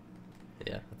time?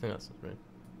 Yeah, I think that's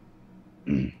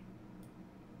right.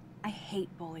 I hate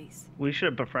bullies. We should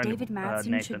have befriended David Madsen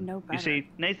Nathan. should know You better. see,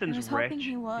 Nathan's I was hoping rich.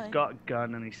 he would. He's got a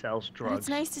gun and he sells But drugs. it's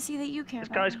nice to see that you care This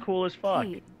about guy's me. cool as fuck.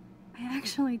 Kate, I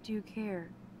actually do care.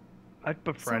 I'd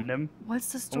befriend So, him.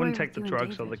 What's the I story wouldn't take with the you and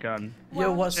drugs or the David? gun. Yo,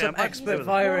 Well, what's yeah, up, I'm Expert with it.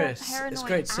 Virus? It's Paranoid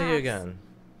great to see you ass. again.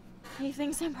 He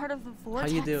thinks I'm part of the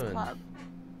Vortex you doing? Club.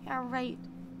 Yeah, right.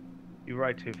 You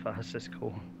write too fast, it's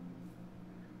cool.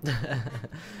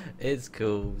 It's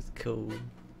cool, it's cool.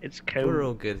 It's cool. We're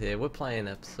all good here. We're playing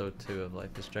episode 2 of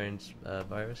Life is Strange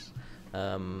Virus.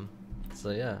 So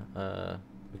yeah,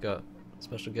 we got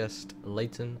special guest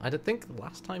Leighton. I did think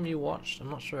last time you watched, I'm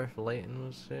not sure if Leighton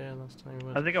was here last time.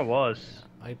 I think I was.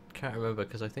 I can't remember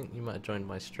because I think you might have joined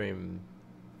my stream.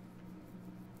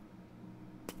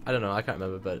 I don't know, I can't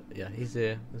remember, but yeah, he's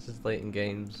here. This is Leighton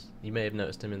Games. You may have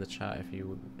noticed him in the chat if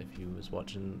you was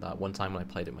watching that one time when I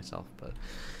played it myself, but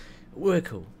we're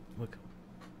cool. We're cool.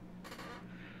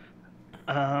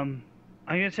 I'm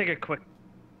gonna take a quick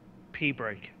pee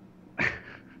break.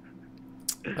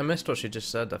 I missed what she just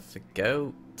said, I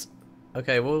forgot.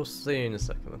 Okay, we'll see you in a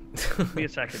second then. Give me a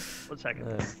second. 1 second.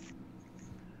 Uh,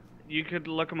 You could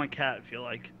look at my cat if you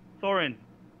like. Thorin.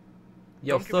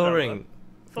 Yo, Don't give it up, Thorin.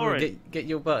 Thorin. Get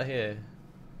your butt here.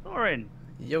 Thorin.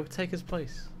 Yo, take his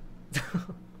place.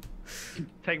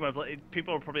 Take my place.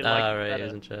 People are probably like. Ah, right, he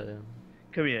was in chat, yeah.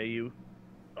 Come here, you.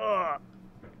 Oh,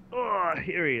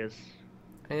 here he is.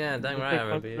 Yeah, dang right, I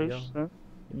remember you. Yo.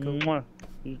 Mwah.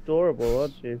 You're adorable,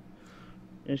 aren't you?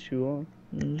 Yes, you are.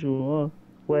 Yes, you are.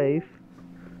 Wave.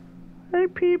 Hey,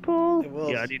 people. It was.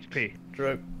 Yeah, I need to pee.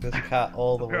 Stroke this cat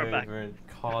all the I'll be right way back. over in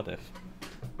Cardiff.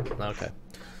 Okay.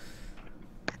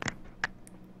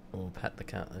 Or pet the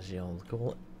cat, as y'all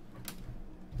call it.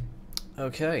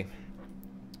 Okay.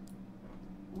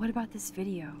 What about this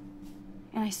video?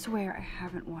 And I swear I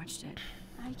haven't watched it.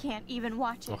 I can't even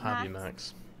watch it, We'll have you, Max.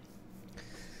 Max.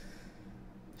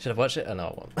 Should I watch it? Oh, no,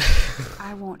 I won't.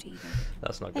 I won't either.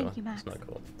 That's not Thank good. you, Max. That's not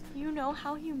cool. You know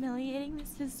how humiliating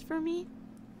this is for me?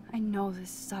 I know this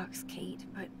sucks, Kate,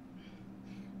 but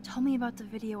tell me about the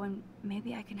video and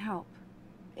maybe I can help.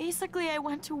 Basically, I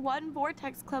went to one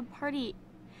Vortex Club party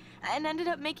and ended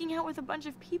up making out with a bunch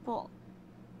of people.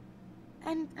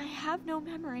 And I have no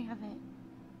memory of it.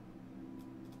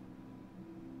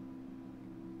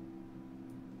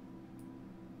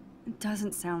 It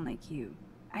doesn't sound like you.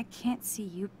 I can't see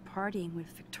you partying with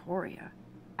Victoria.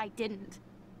 I didn't.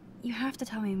 You have to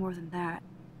tell me more than that.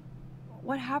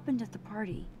 What happened at the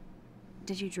party?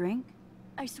 Did you drink?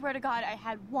 I swear to God, I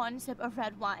had one sip of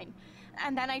red wine,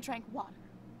 and then I drank water.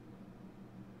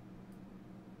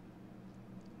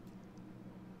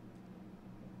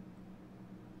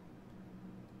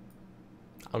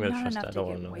 I'm gonna Not trust enough it. I to don't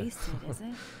want get to know. wasted, is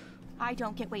it? I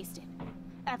don't get wasted.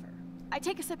 Ever. I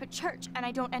take a sip at church, and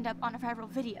I don't end up on a viral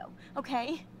video,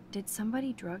 okay? Did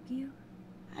somebody drug you?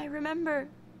 I remember.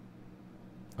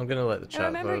 I'm gonna let the chat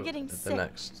remember vote getting the sick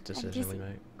next and decision we dizzy.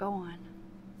 make. Go on.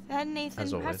 Then Nathan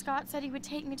As always. Prescott said he would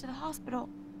take me to the hospital.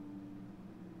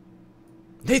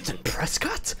 Nathan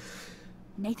Prescott?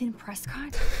 Nathan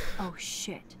Prescott? Oh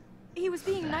shit. He was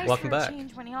being nice Welcome for a back.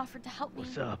 change when he offered to help me.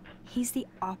 What's up? He's the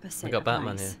opposite We got of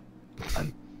Batman nice. here.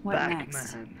 I'm What back,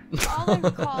 next? man. All I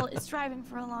recall is driving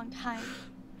for a long time.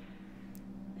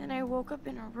 And I woke up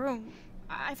in a room.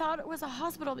 I thought it was a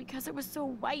hospital because it was so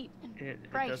white and It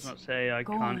bright. does not say I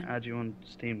Go can't on. add you on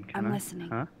Steam, can I'm I? listening.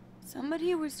 Huh?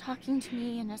 Somebody was talking to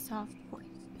me in a soft voice.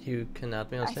 You can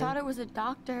add me on I Steam? thought it was a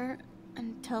doctor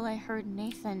until I heard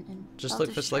Nathan and Just felt look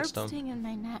a for sharp Sligstone. sting in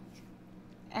my neck.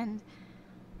 And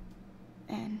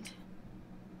And?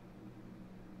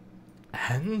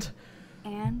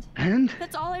 And?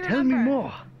 that's all I remember. Tell me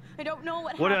more. I don't know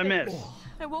what What did I happened. miss?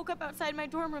 I woke up outside my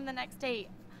dorm room the next day.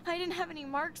 I didn't have any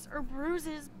marks or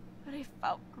bruises, but I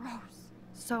felt gross.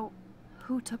 So,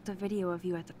 who took the video of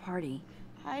you at the party?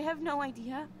 I have no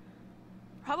idea.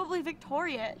 Probably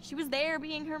Victoria. She was there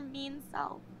being her mean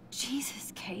self.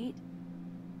 Jesus, Kate.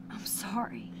 I'm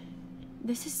sorry.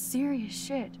 This is serious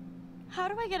shit. How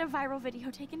do I get a viral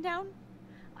video taken down?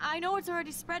 I know it's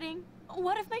already spreading.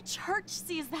 What if my church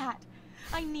sees that?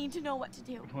 I need to know what to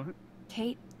do. What?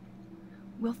 Kate,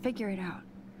 we'll figure it out.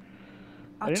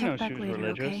 I I'll didn't check know back she was later,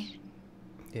 religious. okay?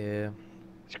 Yeah.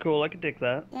 It's cool, I can dig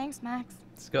that. Thanks, Max.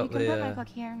 It's You got can put my the book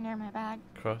here near my bag.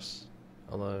 cross.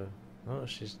 Although, oh,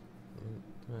 she's.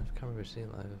 I can't remember seeing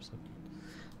that episode.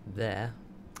 There.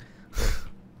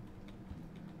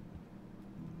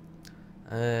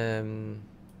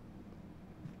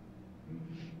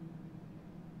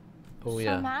 Oh So,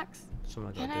 yeah. Max,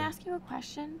 Something can I gotta do. ask you a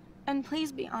question? And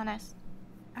please be honest.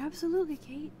 Absolutely,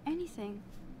 Kate. Anything.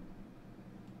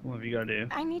 What have you got to do?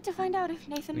 I need to find out if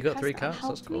Nathan You got 3 Prescott cats? That's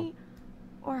helped cool. me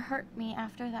or hurt me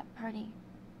after that party.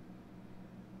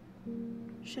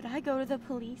 Should I go to the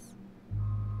police?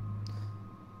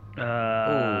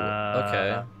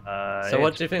 okay. So what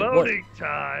it's do you think- what- Voting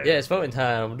time. Yeah, it's voting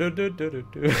time. Do, do, do, do,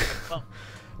 do.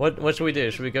 Well, What should we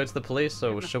do? Should we go to the police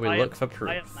or should we look for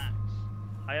proof?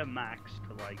 I am Max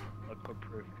to like look for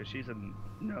proof because she's the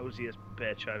nosiest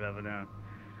bitch I've ever known.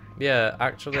 Yeah,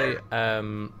 actually,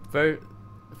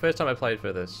 first time I played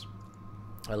for this,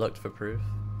 I looked for proof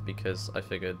because I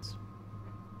figured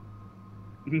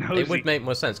Nosy. it would make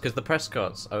more sense because the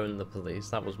Prescotts own the police.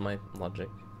 That was my logic.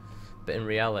 But in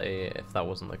reality, if that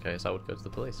wasn't the case, I would go to the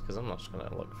police because I'm not just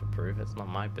gonna look for proof. It's not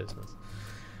my business.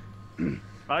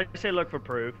 I say look for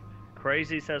proof.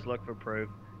 Crazy says look for proof.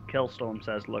 Killstorm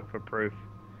says look for proof.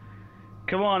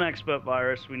 Come on, Expert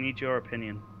Virus, we need your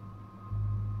opinion.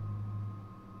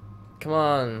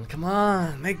 Come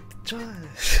on, make the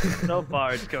choice. So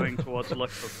far, it's going towards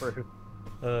look for proof.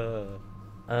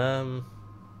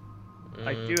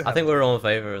 I think we're all in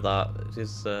favor of that. It's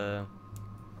just,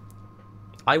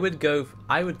 I would go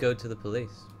to the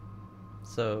police.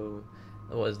 So,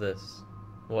 what is this?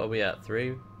 What are we at?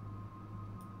 3?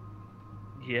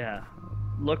 Yeah,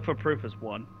 look for proof is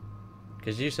 1.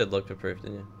 Because you said look for proof,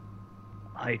 didn't you?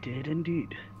 I did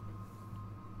indeed.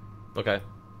 Okay.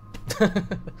 In a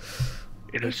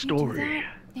If you do story that,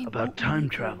 they about won't time believe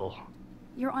you. travel.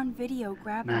 You're on video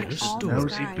grabbing Max, at all story.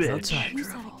 those nosy guys bitch. and use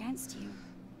that against you.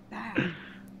 Bad.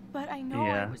 But I know I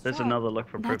Yeah, was there's wrong. another look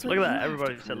for proof. That's Look what at you that, have to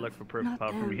everybody said prove, look for proof not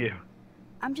apart from them. you.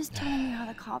 I'm just telling you how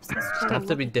the cops in I school have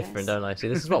to be look at different, this. don't I? See,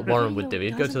 this is what Warren would do.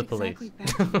 He'd go to the police.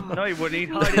 No, he wouldn't. He'd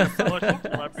hide his bush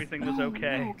until everything was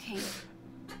okay. No, Kate.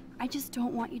 I just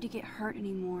don't want you to get hurt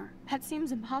anymore. That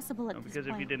seems impossible at No, this because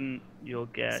if point. you didn't, you'll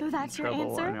get So that's in your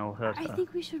trouble answer? and it'll hurt I her.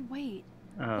 think we should wait.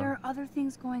 Oh. There are other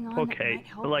things going on Poor that Kate. might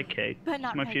help I like you. Kate. But She's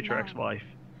not my right future now. ex-wife.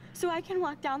 So I can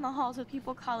walk down the halls with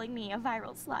people calling me a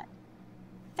viral slut.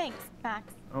 Thanks,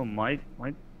 Max. Oh, my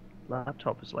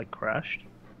laptop is like crashed.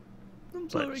 I'm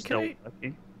But sorry, still Kate.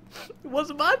 working. It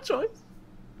wasn't my choice.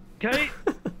 Kate,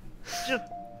 just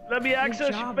let me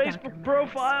access job, your Dr. Facebook Max.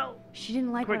 profile. She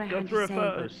didn't like Quick, what I go had through to it say,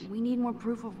 first. but we need more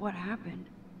proof of what happened.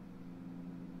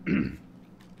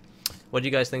 What do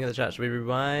you guys think of the chat? Should we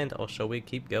rewind or shall we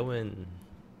keep going?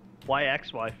 Why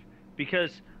ex-wife?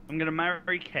 Because I'm gonna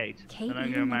marry Kate. Kate Then I'm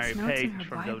even gonna makes marry notes in Paige her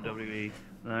from Bible. WWE.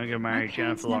 Then I'm gonna My marry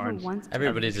parents Jennifer never Lawrence. once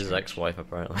Everybody's told his me ex-wife,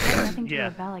 apparently. nothing to Yeah.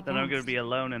 rebel Then I'm gonna against. be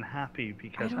alone and happy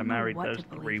because I don't know married what those to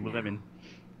 3 believe now. women.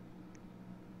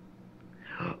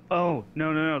 Oh,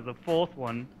 no. The 4th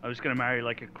one, I was gonna marry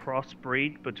like a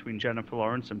crossbreed between Jennifer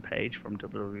Lawrence and Paige from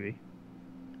WWE.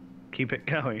 Keep it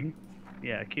going.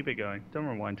 Yeah, keep it going. Don't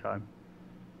rewind time.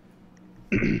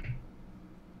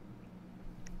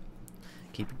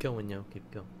 Keep it going, yo. Keep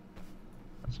it going.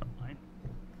 That's not mine.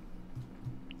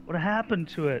 What happened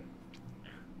to it?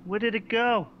 Where did it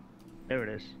go? There it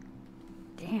is.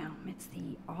 Damn, it's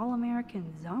the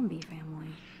all-American zombie family.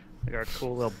 I got a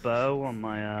cool little bow on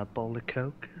my bowl of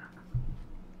Coke.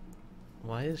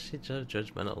 Why is she so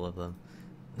judgmental of them?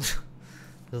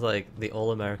 It's like the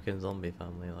all-American zombie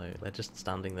family. Like they're just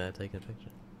standing there taking a picture.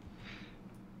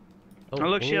 Oh,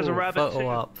 look, she has a rabbit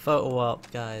photo too. photo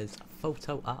op, guys.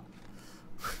 Photo op.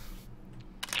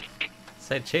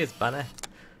 Say cheers, bunny.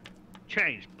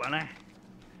 Change, bunny.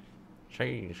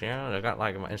 Cheese, yeah. I got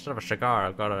like instead of a cigar,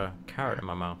 I've got a carrot in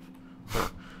my mouth.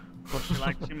 Would you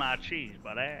like to see my cheese,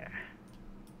 buddy?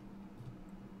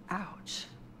 Ouch.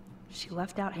 She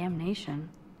left out Ham Nation.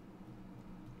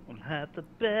 We'll have the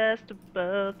best of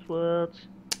both worlds.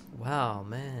 Wow,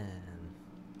 man.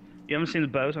 You haven't seen the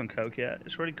bows on Coke yet?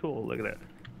 It's really cool. Look at it.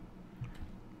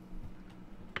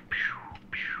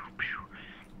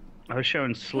 I was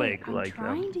showing Slig, I'm like,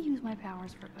 trying to use my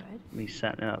powers for good. me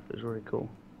setting it up. It was really cool.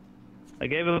 I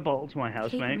gave a bottle to my Kate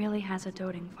housemate. really has a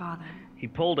doting father. He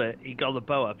pulled it. He got the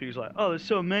bow up. He was like, "Oh, it's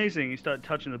so amazing!" He started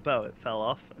touching the bow. It fell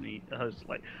off, and I was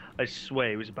like, I swear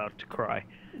he was about to cry.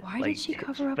 Why Like, did she his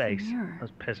cover up face. the mirror? I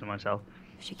was pissing myself.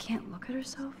 She can't look at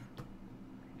herself?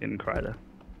 Didn't cry though.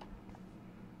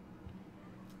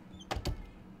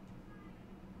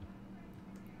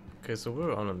 Okay, so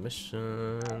we're on a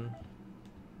mission.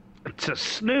 It's a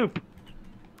Snoop.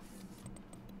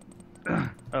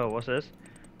 Oh, what's this?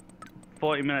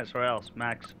 40 minutes or else.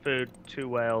 Max, food, 2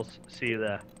 whales. See you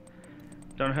there.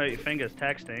 Don't hurt your fingers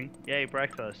texting. Yay,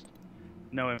 breakfast.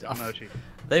 No emoji.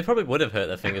 They probably would have hurt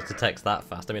their fingers to text that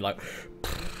fast. I mean, like,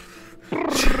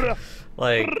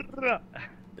 like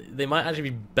they might actually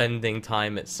be bending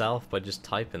time itself by just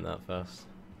typing that fast.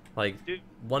 Like, Dude,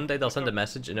 one day they'll send a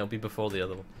message and it'll be before the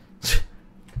other one.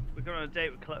 we're going on a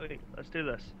date with Chloe. Let's do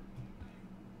this.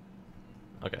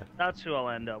 Okay. That's who I'll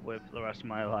end up with for the rest of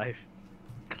my life.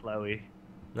 Chloe.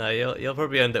 No, you'll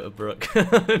probably end up with Brooke.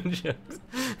 Jokes.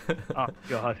 Oh,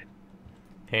 God.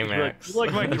 Hey, He's like, Max. "You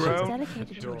like my She's drone?" dedicated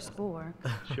to Sure. her score.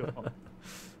 Sure.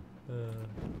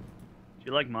 Do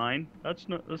you like mine? That's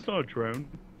not a drone.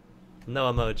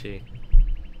 No emoji.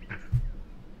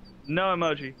 No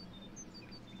emoji.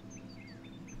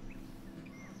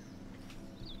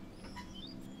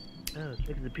 Oh, look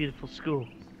at the beautiful school.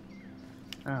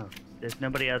 Oh, there's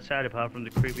nobody outside apart from the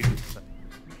creepy people.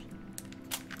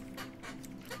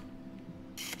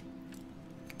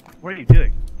 What are you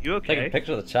doing? You Taking a okay?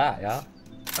 picture of the chat, yeah?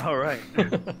 All right.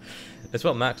 It's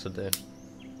what Max would do.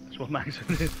 That's what Max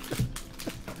would do.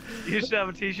 You should have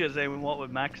a t-shirt saying, "What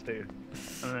would Max do?"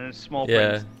 And then in small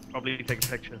print, probably take a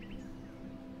picture.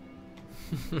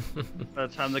 By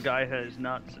the time the guy hurt his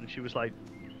nuts, and she was like,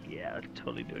 "Yeah,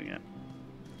 totally doing it."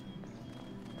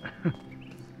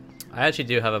 I actually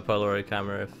do have a Polaroid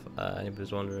camera, if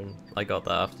anybody's wondering. I got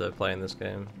that after playing this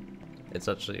game. It's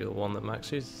actually the one that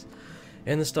Max used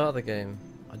in the start of the game.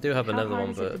 I do have another one, How hard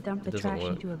is it but to dump it the doesn't trash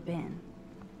work. into a bin?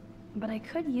 But I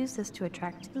could use this to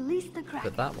attract at least the crack.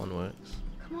 But that one works.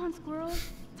 Come on, squirrel.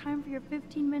 Time for your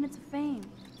 15 minutes of fame.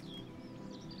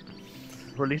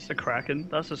 Release the Kraken?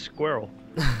 That's a squirrel.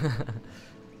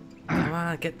 Come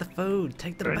on, get the food.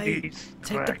 Take the bait. Release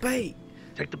Take the Kraken. bait.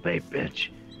 Take the bait, bitch.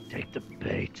 Take the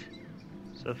bait.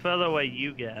 So the further away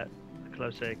you get, the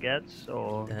closer it gets,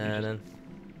 or... you just-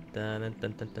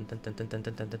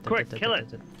 Quick, kill it.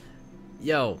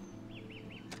 Yo.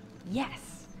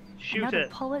 Yes. Shoot Another it.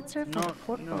 Pulitzer for the No,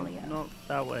 portfolio. not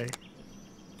that way.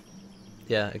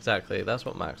 Yeah, exactly. That's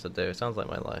what Max would do. It sounds like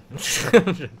my life.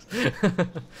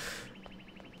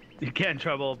 You get in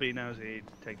trouble, be nosy,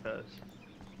 take those.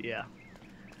 Yeah.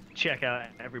 Check out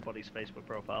everybody's Facebook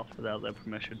profile without their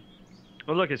permission.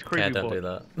 Oh look, it's creepy Yeah, don't boy. do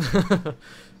that.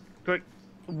 Quick,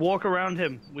 walk around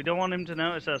him. We don't want him to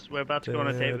notice us. We're about to go on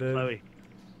a date with Chloe.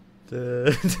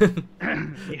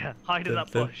 Yeah, hide in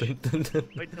that bush. Wait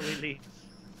till we leave.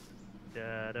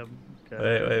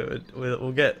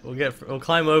 Wait, we'll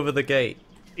climb over the gate.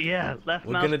 Yeah, left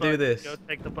We're mouse gonna do button, this. Go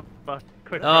take the bus.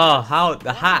 Quick. Oh, how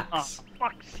the Oh, hacks!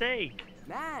 fuck's sake.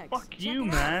 Max, Fuck check you,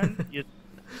 it out. man. You...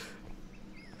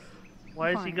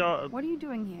 Why has he got a What are you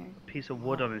doing here? piece of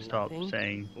wood on his top Nothing.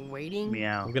 saying Waiting.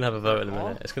 meow? I'm gonna have a vote in a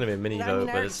minute. It's gonna be a mini I vote, mean, I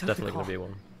but already it's took the definitely gonna call. be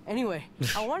one. Anyway,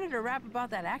 I wanted to rap about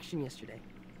that action yesterday.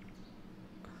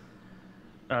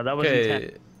 That was Okay.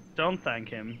 intense. Don't thank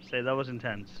him. Say that was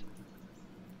intense.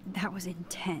 That was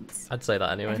intense. I'd say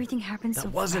that anyway. Everything happened so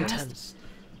That was fast. intense.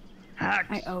 Hacks.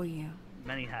 I owe you.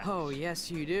 Many hacks. Oh,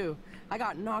 yes, you do. I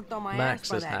got knocked on my Max ass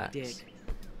by says that hacks. dick.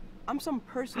 I'm some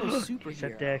personal He said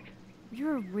superhero. dick.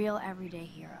 You're a real everyday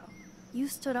hero. You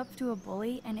stood up to a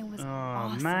bully, and it was Oh,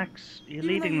 awesome. Max, you're Even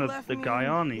though leading you the left guy me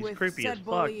on. He's with creepy said as fuck.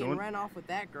 bully No and one- ran off with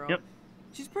that girl. Yep.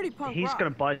 She's pretty punk He's rock.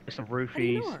 gonna buy some do you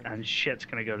roofies know her? and shit's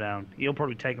gonna go down. He'll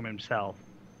probably take them himself.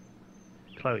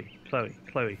 Chloe, Chloe,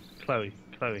 Chloe, Chloe,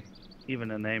 Chloe. Even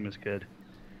her name is good.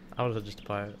 I was just a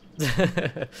pirate.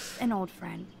 An old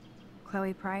friend,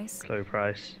 Chloe Price. Chloe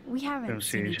Price. We haven't Haven't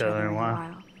seen each other in a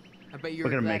while. I bet you We're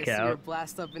were gonna glad make to it see her out.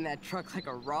 blast up in that truck like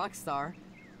a rock star.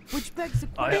 Which begs the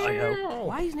I question, hope.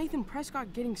 why is Nathan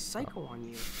Prescott getting psycho on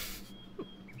you?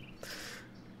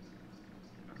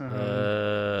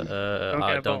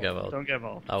 Don't get involved. Don't get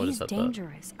involved. I would have He's said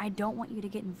dangerous. I don't want you to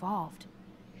get involved.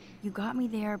 You got me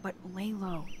there, but lay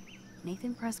low.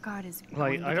 Nathan Prescott is Like,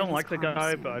 going to I get don't his like the karma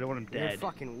guy, soon. but I don't want him You're dead.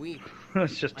 fucking weak.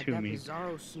 That's just Like too that mean.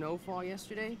 bizarro snowfall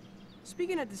yesterday.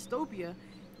 Speaking of dystopia,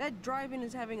 that drive-in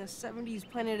is having a 70s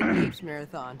Planet of the Apes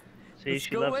marathon. See, Let's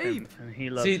she go loves him, ape. and he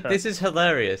that. loves See, her. this is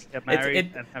hilarious. Get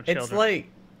married and have it's children. like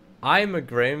I'm a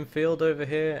Grahamfield over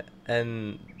here,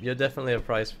 and you're definitely a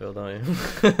Pricefield, aren't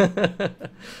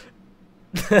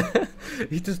you?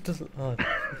 He just doesn't. Oh.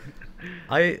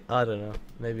 I don't know.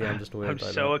 Maybe I'm just weird. I'm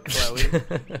by so that. a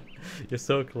Chloe. You're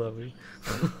so Chloe.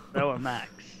 So a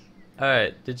Max. All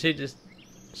right. Did she just?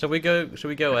 Should we go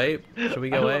ape? Should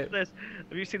we I go love ape? this.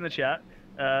 Have you seen the chat?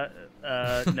 No.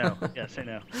 Yeah, say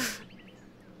no.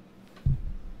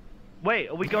 Wait,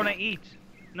 are we gonna eat?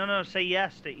 No, say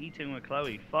yes to eating with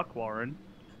Chloe. Fuck Warren.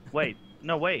 Wait,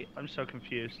 no, wait. I'm so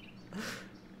confused.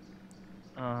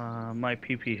 My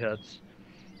pee hurts.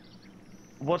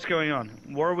 What's going on?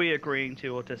 What are we agreeing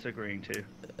to or disagreeing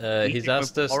to? He's Eating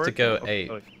asked with us to Warren go or ape.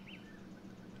 Chloe?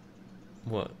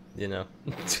 What? You know.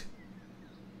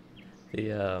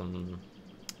 The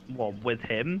Well, with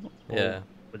him? Or Yeah.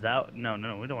 Without? No,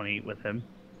 we don't want to eat with him.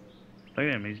 Look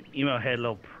at him. He's emo head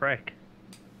little prick.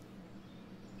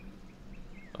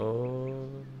 Oh.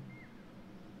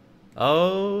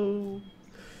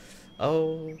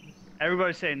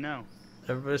 Everybody's saying no.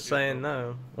 Everybody's saying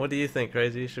no. What do you think,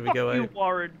 Crazy? Should we go Fuck you, ape?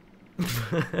 Warren.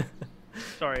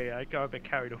 Sorry, I got a bit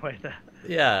carried away there.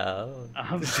 Yeah.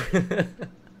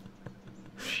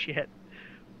 Shit. It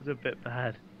was a bit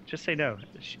bad. Just say no.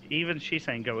 Even she's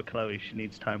saying go with Chloe. She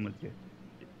needs time with you.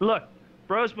 Look,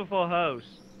 bros before hoes.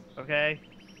 Okay?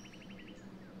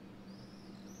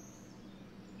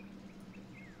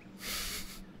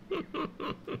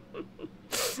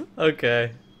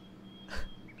 Okay.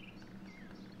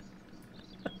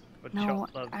 But No,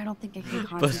 chop love. I don't think I can But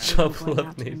concentrate on Chop going Love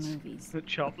out to the needs- movies. But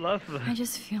chop love. I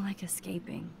just feel like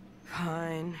escaping.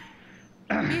 Fine.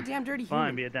 Be a damn dirty human.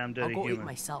 Fine, be a damn dirty I'll go human. eat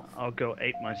myself. I'll go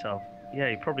ape myself. Yeah,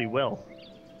 he probably will.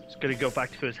 He's gonna go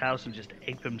back to his house and just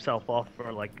ape himself off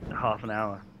for like half an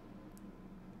hour.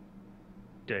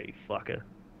 Dirty fucker.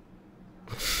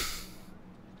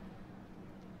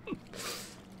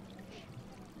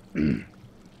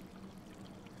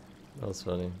 That's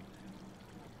funny.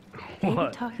 Maybe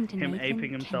What? talking to Him Nathan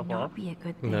aping himself cannot off? be a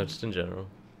good thing. No, just in general.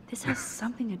 This has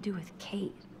something to do with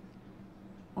Kate.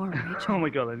 Or Oh Rachel. my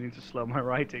god, I need to slow my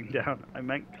writing down. I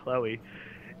meant Chloe.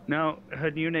 No,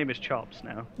 her new name is Chops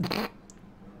now.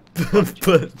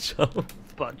 Butt chop.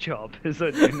 Butt Chop is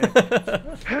her new name.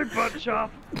 Hey, Butt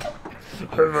Chop! Hey,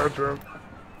 Butt Chop!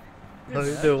 How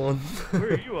you doing?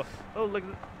 Where are you? Oh, look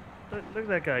at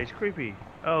that guy. He's creepy.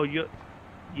 Oh, you.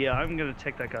 Yeah, I'm gonna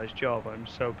take that guy's job. I'm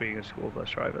so being a school bus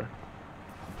driver.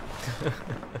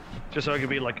 Just so I can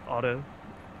be like Otto.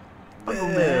 Oh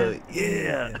man,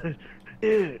 yeah,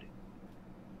 dude.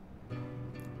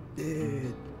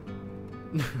 Dude.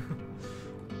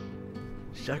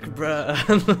 Shaka bra.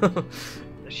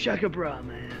 Shaka bra,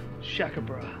 man. Shaka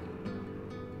bra.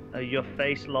 Your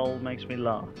face, lol, makes me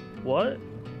laugh. What?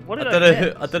 What did I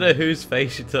miss? I don't know whose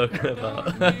face you're talking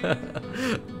about. I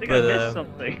think I missed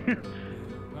something.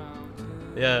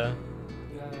 Yeah.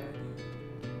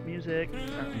 Music.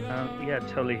 Yeah,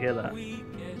 totally hear that.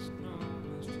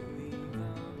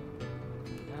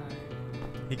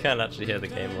 You can't actually hear the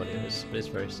game audio. It's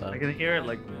very I sad. can hear it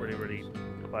like really, really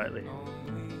quietly.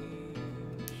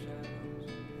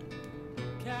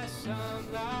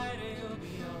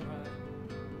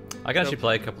 I can actually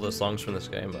play a couple of songs from this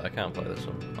game, but I can't play this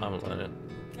one. I haven't learned it.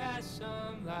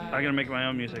 I'm gonna make my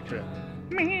own music too.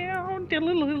 Meow,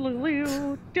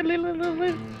 diddle-diddle-diddle,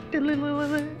 diddle-diddle-diddle,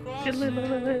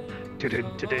 diddle-diddle-diddle,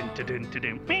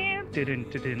 didin-didin-didin-didin, meow,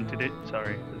 didin-didin-didin.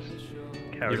 Sorry,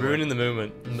 You're ruining the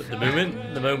moment. The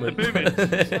moment? The moment. The movement.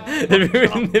 You're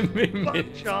ruining the Butt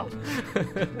moment. chop.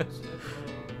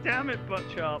 Damn it, butt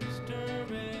chop.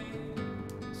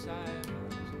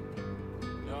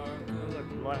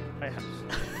 Look,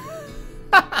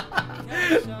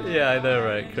 Yeah, I know,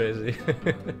 right? Crazy.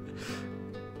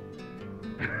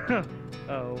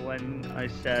 Oh, when I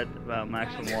said about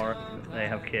Max and Warren, they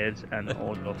have kids, and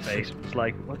all your face was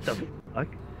like, what the fuck?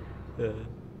 Yeah.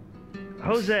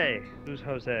 Jose! Who's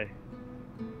Jose?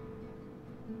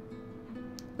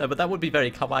 No, but that would be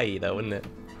very kawaii, though, wouldn't it?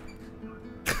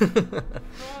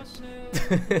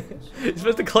 You're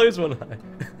supposed to close one eye.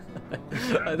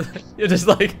 You're just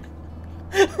like.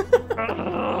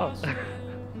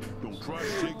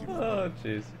 Oh,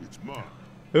 jeez.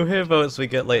 Who here votes we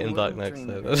get Leighton back next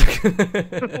time?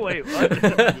 Wait, what?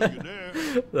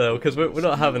 No, because we're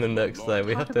not having him next time.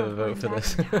 We have to vote for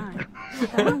this. That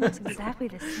one looks exactly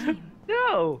the same.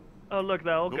 No! Oh, look,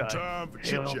 that old No guy. time for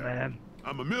Hey, old chit-chat. man.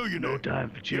 I'm a millionaire. No time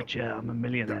for chit chat. I'm a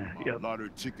millionaire. Got Yep. a lottery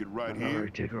ticket right Lottery here.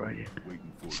 ticket right here.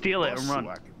 Waiting for the Steal it bus and run. So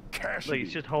I can cash Look, it he's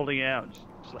in. just holding it out.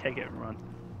 Just take it and run.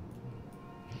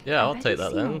 Yeah, I'll I bet take you've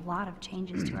that seen then. a lot of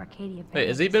changes to Arcadia Bay. Wait,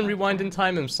 has he been like rewinding that.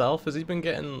 time himself? Has he been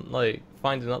getting, like,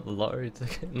 finding out the lottery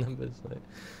ticket numbers? Like,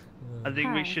 I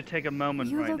think we Hi. should take a moment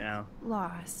You right look now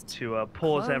lost. to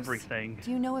pause Close. everything.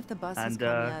 Do you know if the bus has And,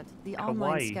 come yet? The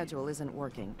online kawaii. schedule isn't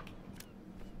working.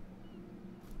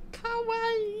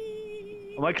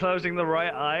 kawaii! Am I closing the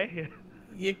right eye?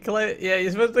 Yeah,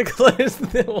 you're supposed to close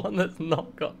the one that's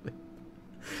not got me.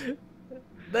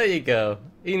 There you go.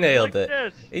 He nailed Like it.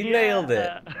 this. He nailed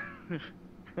it.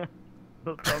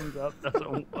 The thumbs up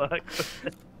doesn't work.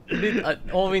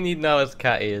 All we need now is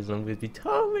cat ears and we'd be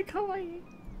totally kawaii.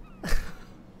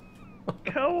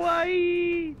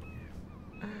 Kawaii!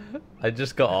 I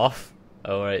just got off.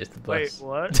 Oh right, it's the Wait, bus.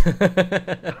 what?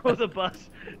 Oh, the bus.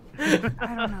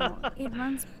 I don't know. It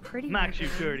runs pretty Max, you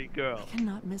regularly. dirty girl. I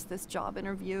cannot miss this job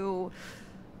interview.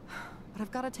 But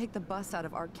I've got to take the bus out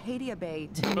of Arcadia Bay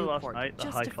to Remember last Newport night, the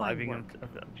just to find high-fiving work. of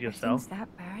Are yourself? things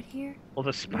that bad here? Or the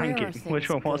Where spanking? are Which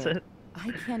things one was good? it?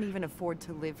 I can't even afford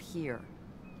to live here.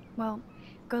 Well,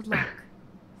 good luck.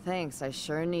 Thanks, I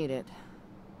sure need it.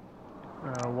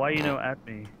 Why you know at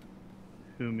me?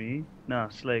 Who, me? No,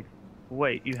 Slig.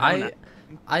 Wait, you haven't.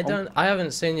 I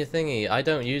haven't seen your thingy. I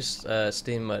don't use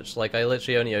Steam much. Like I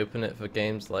literally only open it for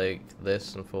games like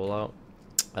this and Fallout.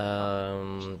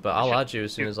 But I'll add you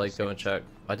as soon as I go and check.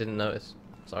 I didn't notice.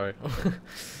 Sorry.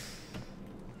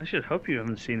 I should hope you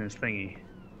haven't seen his thingy.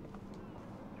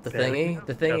 The Barely.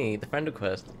 thingy, the friend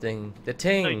request, the thing, the No,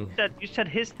 ting. you said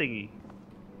his thingy.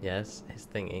 Yes, his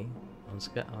thingy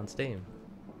on Steam.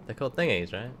 They're called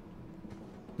thingies, right?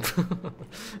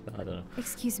 I don't know.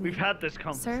 Excuse me. We've had this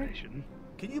conversation.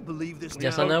 Can you believe this?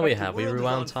 Yes, now? I know we The have. We world is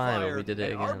rewound on time and fire, we did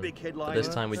it and our again. big But headline this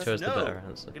is time we chose the snow. better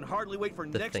answer. Can hardly wait for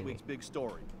The next thing. week's big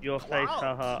story. Your face, Clouds.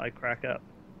 haha, I crack up.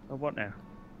 Oh, what now?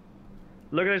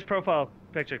 Look at his profile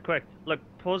picture, quick. Look,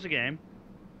 pause the game.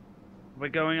 We're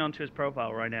going on to his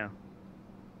profile right now.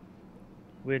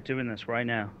 We're doing this right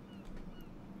now.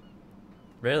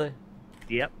 Really?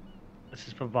 Yep. This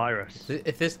is for virus.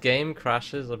 If this game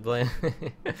crashes, I blame.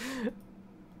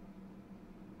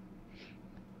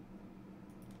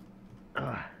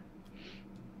 Ugh.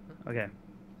 Okay.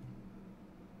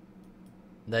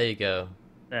 There you go.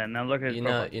 Yeah, now look at his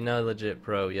profile. You know, legit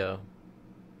pro, yo.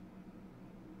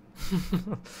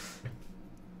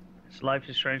 It's Life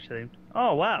is Strange themed.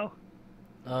 Oh, wow.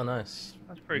 Oh, nice.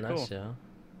 That's pretty nice, cool. yo.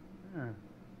 Yeah.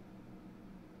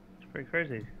 It's pretty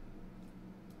crazy.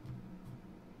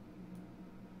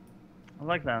 I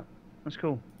like that. That's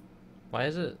cool. Why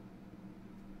is it?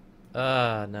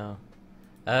 No.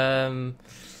 I'm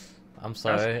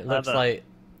sorry. It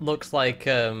looks like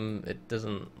it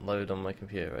doesn't load on my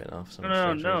computer right now for some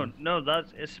strange reason. No.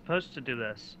 That's it's supposed to do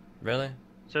this. Really?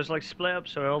 So it's like split up,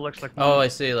 so it all looks like. Oh, one. I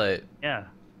see. Like. Yeah.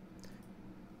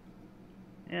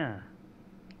 Yeah.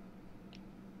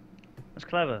 That's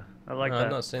clever. I like no, that.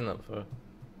 I've not seen that before.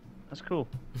 That's cool.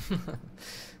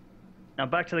 Now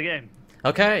back to the game.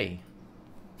 Okay.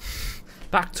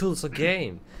 Back to the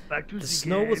game. Back to The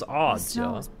snow was The odd, snow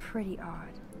yo. was pretty odd.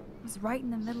 It was right in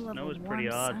the middle of Snow a was warm, pretty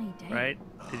odd, sunny day. right?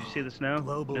 Did you see the snow?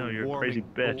 Global No, you're a warming crazy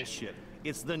bitch. bullshit.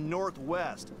 It's the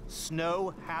Northwest.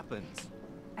 Snow happens.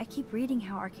 I keep reading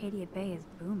how Arcadia Bay is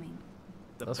booming.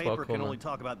 The That's paper well cool, can only man.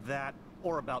 talk about that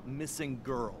or about missing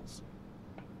girls.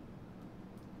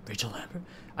 Rachel Lambert.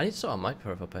 I need to sort out my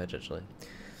profile page actually.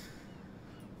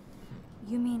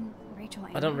 You mean Rachel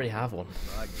I don't really have one.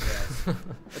 I guess.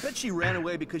 I bet she ran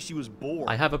away because she was bored.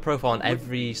 I have a profile on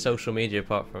every social media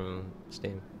apart from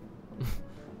Steam.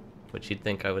 Which you'd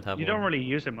think I would have You one. don't really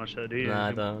use it much though, do you? Nah,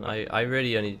 I don't. I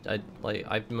really only...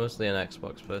 I'm mostly an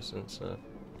Xbox person, so...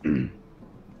 Did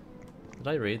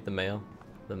I read the mail?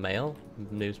 The mail?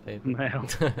 Newspaper? Mail.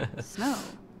 Snow.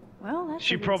 Well, that's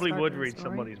She a good probably start would to the read story.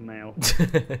 somebody's mail.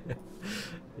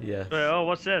 Yeah. Oh,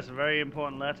 what's this? A very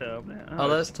important letter. Oh,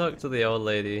 let's talk to the old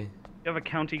lady. You have a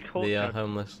county court. The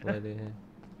homeless lady here.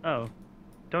 Oh,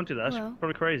 don't do that. She's Hello.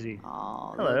 probably crazy.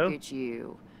 Oh, Hello. look at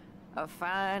you. A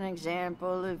fine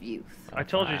example of youth. I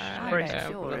told you she's Fine. crazy. Bet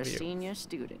Example you're a of youth. senior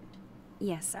student.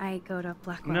 Yes, I go to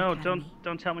Blackwell No, Academy.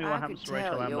 don't tell me what I happens could to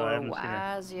Rachel tell Amber. you're I a haven't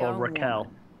wise seen her. Or young Raquel.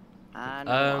 woman. I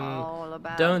know all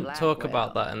about Don't talk Blackwell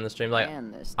about that in the stream. Like,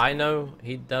 and this I town. know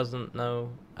he doesn't know,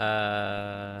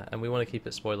 and we want to keep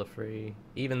it spoiler free.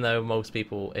 Even though most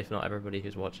people, if not everybody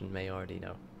who's watching, may already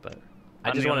know. But I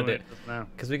I'm just the want only to do one it who doesn't know.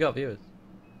 because we got viewers.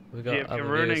 We got If other you're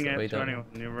viewers ruining that we it to don't anyone,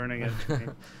 know. you're ruining it to me.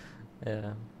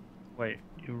 Yeah. Wait,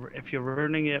 if you're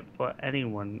ruining it for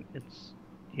anyone, it's...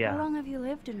 How Yeah. long have you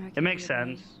lived in Arcadia It makes Bay?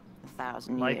 sense.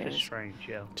 1,000 Life years. is strange,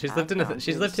 yo. She's I've lived in gone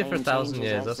she's through lived the here for same 1,000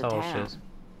 changes years. as That's the how old she town. is.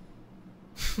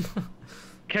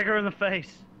 Kick her in the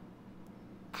face.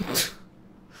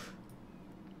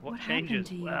 What happened changes?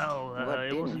 to you? Well, What it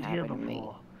didn't wasn't here happen to me?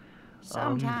 before.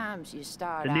 Sometimes you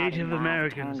start The out Native in life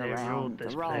Americans, turned they around ruled the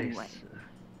this wrong place. way.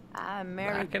 I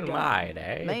married Back in dumb, my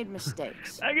day. made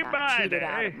mistakes, Back in got my cheated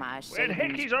out day, of my we had savings,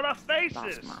 hickeys on our lost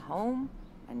faces. my home,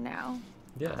 and now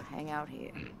Yeah. I hang out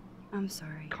here. I'm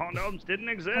sorry. Condoms didn't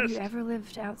Have exist. you ever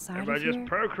lived outside of Everybody just here?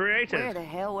 procreated. Where the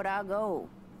hell would I go?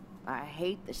 I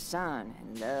hate the sun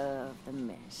and love the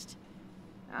mist.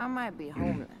 I might be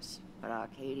homeless, but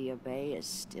Arcadia Bay is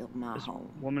still my This home.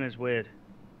 woman is weird.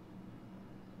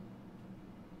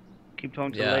 Keep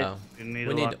talking to Yeah. Leighton. You need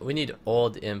a lot. We need all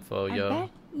the info, I yo. bet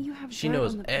you have She dirt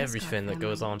knows on the Prescott everything that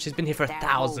goes family. on. She's been here for That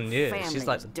 1,000 whole years. family She's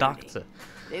like is the dirty. doctor.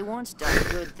 They once done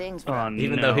good things for Oh, us.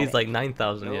 Even no. though he's like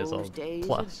 9,000 years Those old. days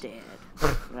Plus. are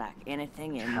dead, like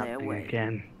anything in their Happening way.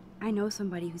 again. I know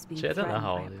somebody who's being Shit, I don't know threatened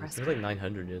how by a old he is. He's Prescott. like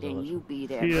 900 years Then old. you be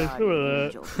their Yeah, guardian some of that.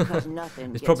 angel, because nothing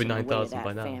It's gets probably in the way of 9,000 that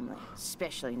by now. family,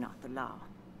 especially not the law.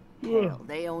 Yeah. Hell,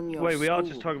 they own your Wait, we are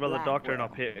just school, talking about the doctor,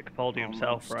 not Blackwell. Peter Capaldi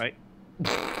himself, Almost. right?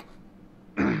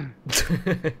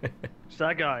 It's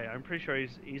that guy. I'm pretty sure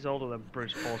he's older than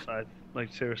Bruce Forsyth.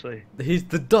 Like, seriously. He's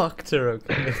the doctor,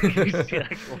 okay? He's the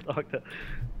actual doctor.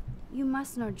 You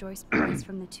must know Joyce Price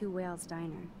from the Two Whales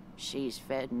Diner. She's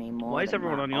fed me more Why is than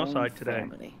everyone my on your own side today?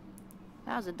 family.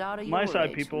 How's a daughter My your side,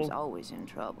 age people. who's always in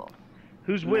trouble?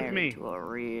 Who's with Married me? to a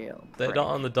real They're prick. not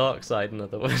on the dark side, in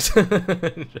other words.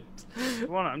 Come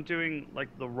on, I'm doing, like,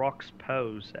 the Rock's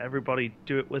pose. Everybody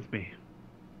do it with me.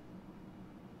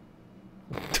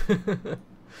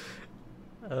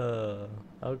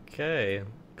 Okay.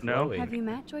 No? Chloe. Have you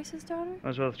met Joyce's daughter? Might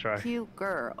as well try. Cute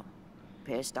girl.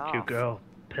 Pissed off. Cute girl.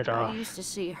 Pit I off. used to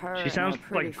see her She and sounds her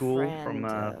pretty like Ghoul friend,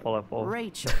 from Fallout 4.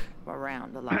 Rachel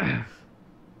around a lot.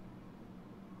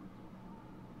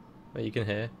 Wait, you can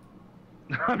hear?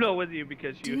 I'm not with you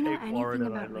because Do you you know hate Warren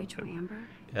anything and I about love Rachel him. Amber?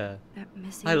 Yeah. That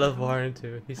missing I love girl? Warren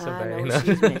too. He's so I very know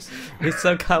she's missing. He's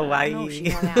so I know she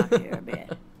kawaii. hung out here a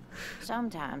bit.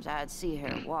 Sometimes I'd see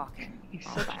her walking He's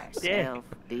all such by a dick. herself,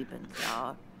 deep in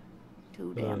thought.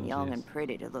 Too damn Oh, young jeez. and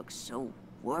pretty to look so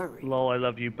worried. Lol, I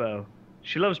love you, Bo.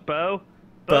 She loves Bo.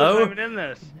 Bo? Bo's not even in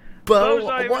this. Bo, Bo's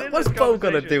not even in what's this Bo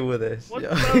gonna conversation. do with this? What's Yeah.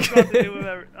 Bo got to do with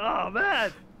every... Oh,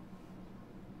 man!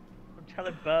 I'm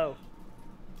telling Bo.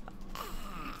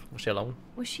 Was she alone?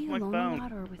 Was she My alone phone. a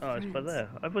lot or with Oh, friends? it's by there.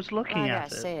 I was looking Like I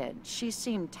at it. said, she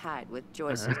seemed tight with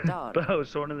Joyce's daughter. Bo,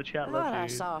 someone in the I chat thought I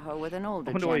loves you. saw her with an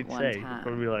older I wonder what gent he'd one say. He'd time.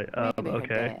 probably be like, Maybe her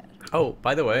okay. dad. Oh,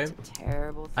 by the way, It's a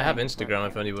terrible I have thing for Instagram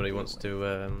if her anybody to wants deal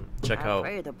to check I out.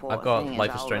 pray the poor I've got thing is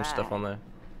Life is Strange alright. stuff on there.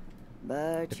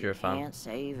 But If you you're a fan. can't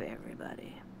save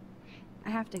everybody. I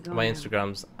have to go My now.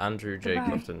 Instagram's Andrew J. Goodbye.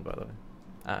 Clifton, by the way.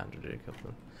 Andrew J.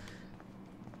 Clifton.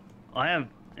 I have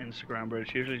Instagram, but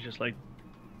it's usually just like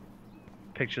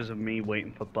pictures of me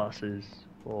waiting for buses,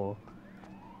 or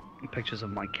pictures of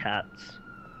my cats,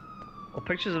 or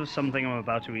pictures of something I'm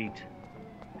about to eat.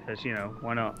 Because, you know,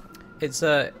 why not? It's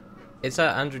at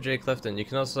Andrew J. Clifton. You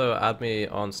can also add me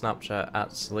on Snapchat at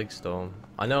Sligstorm.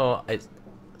 I know it's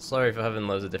sorry for having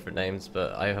loads of different names,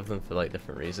 but I have them for like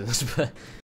different reasons. But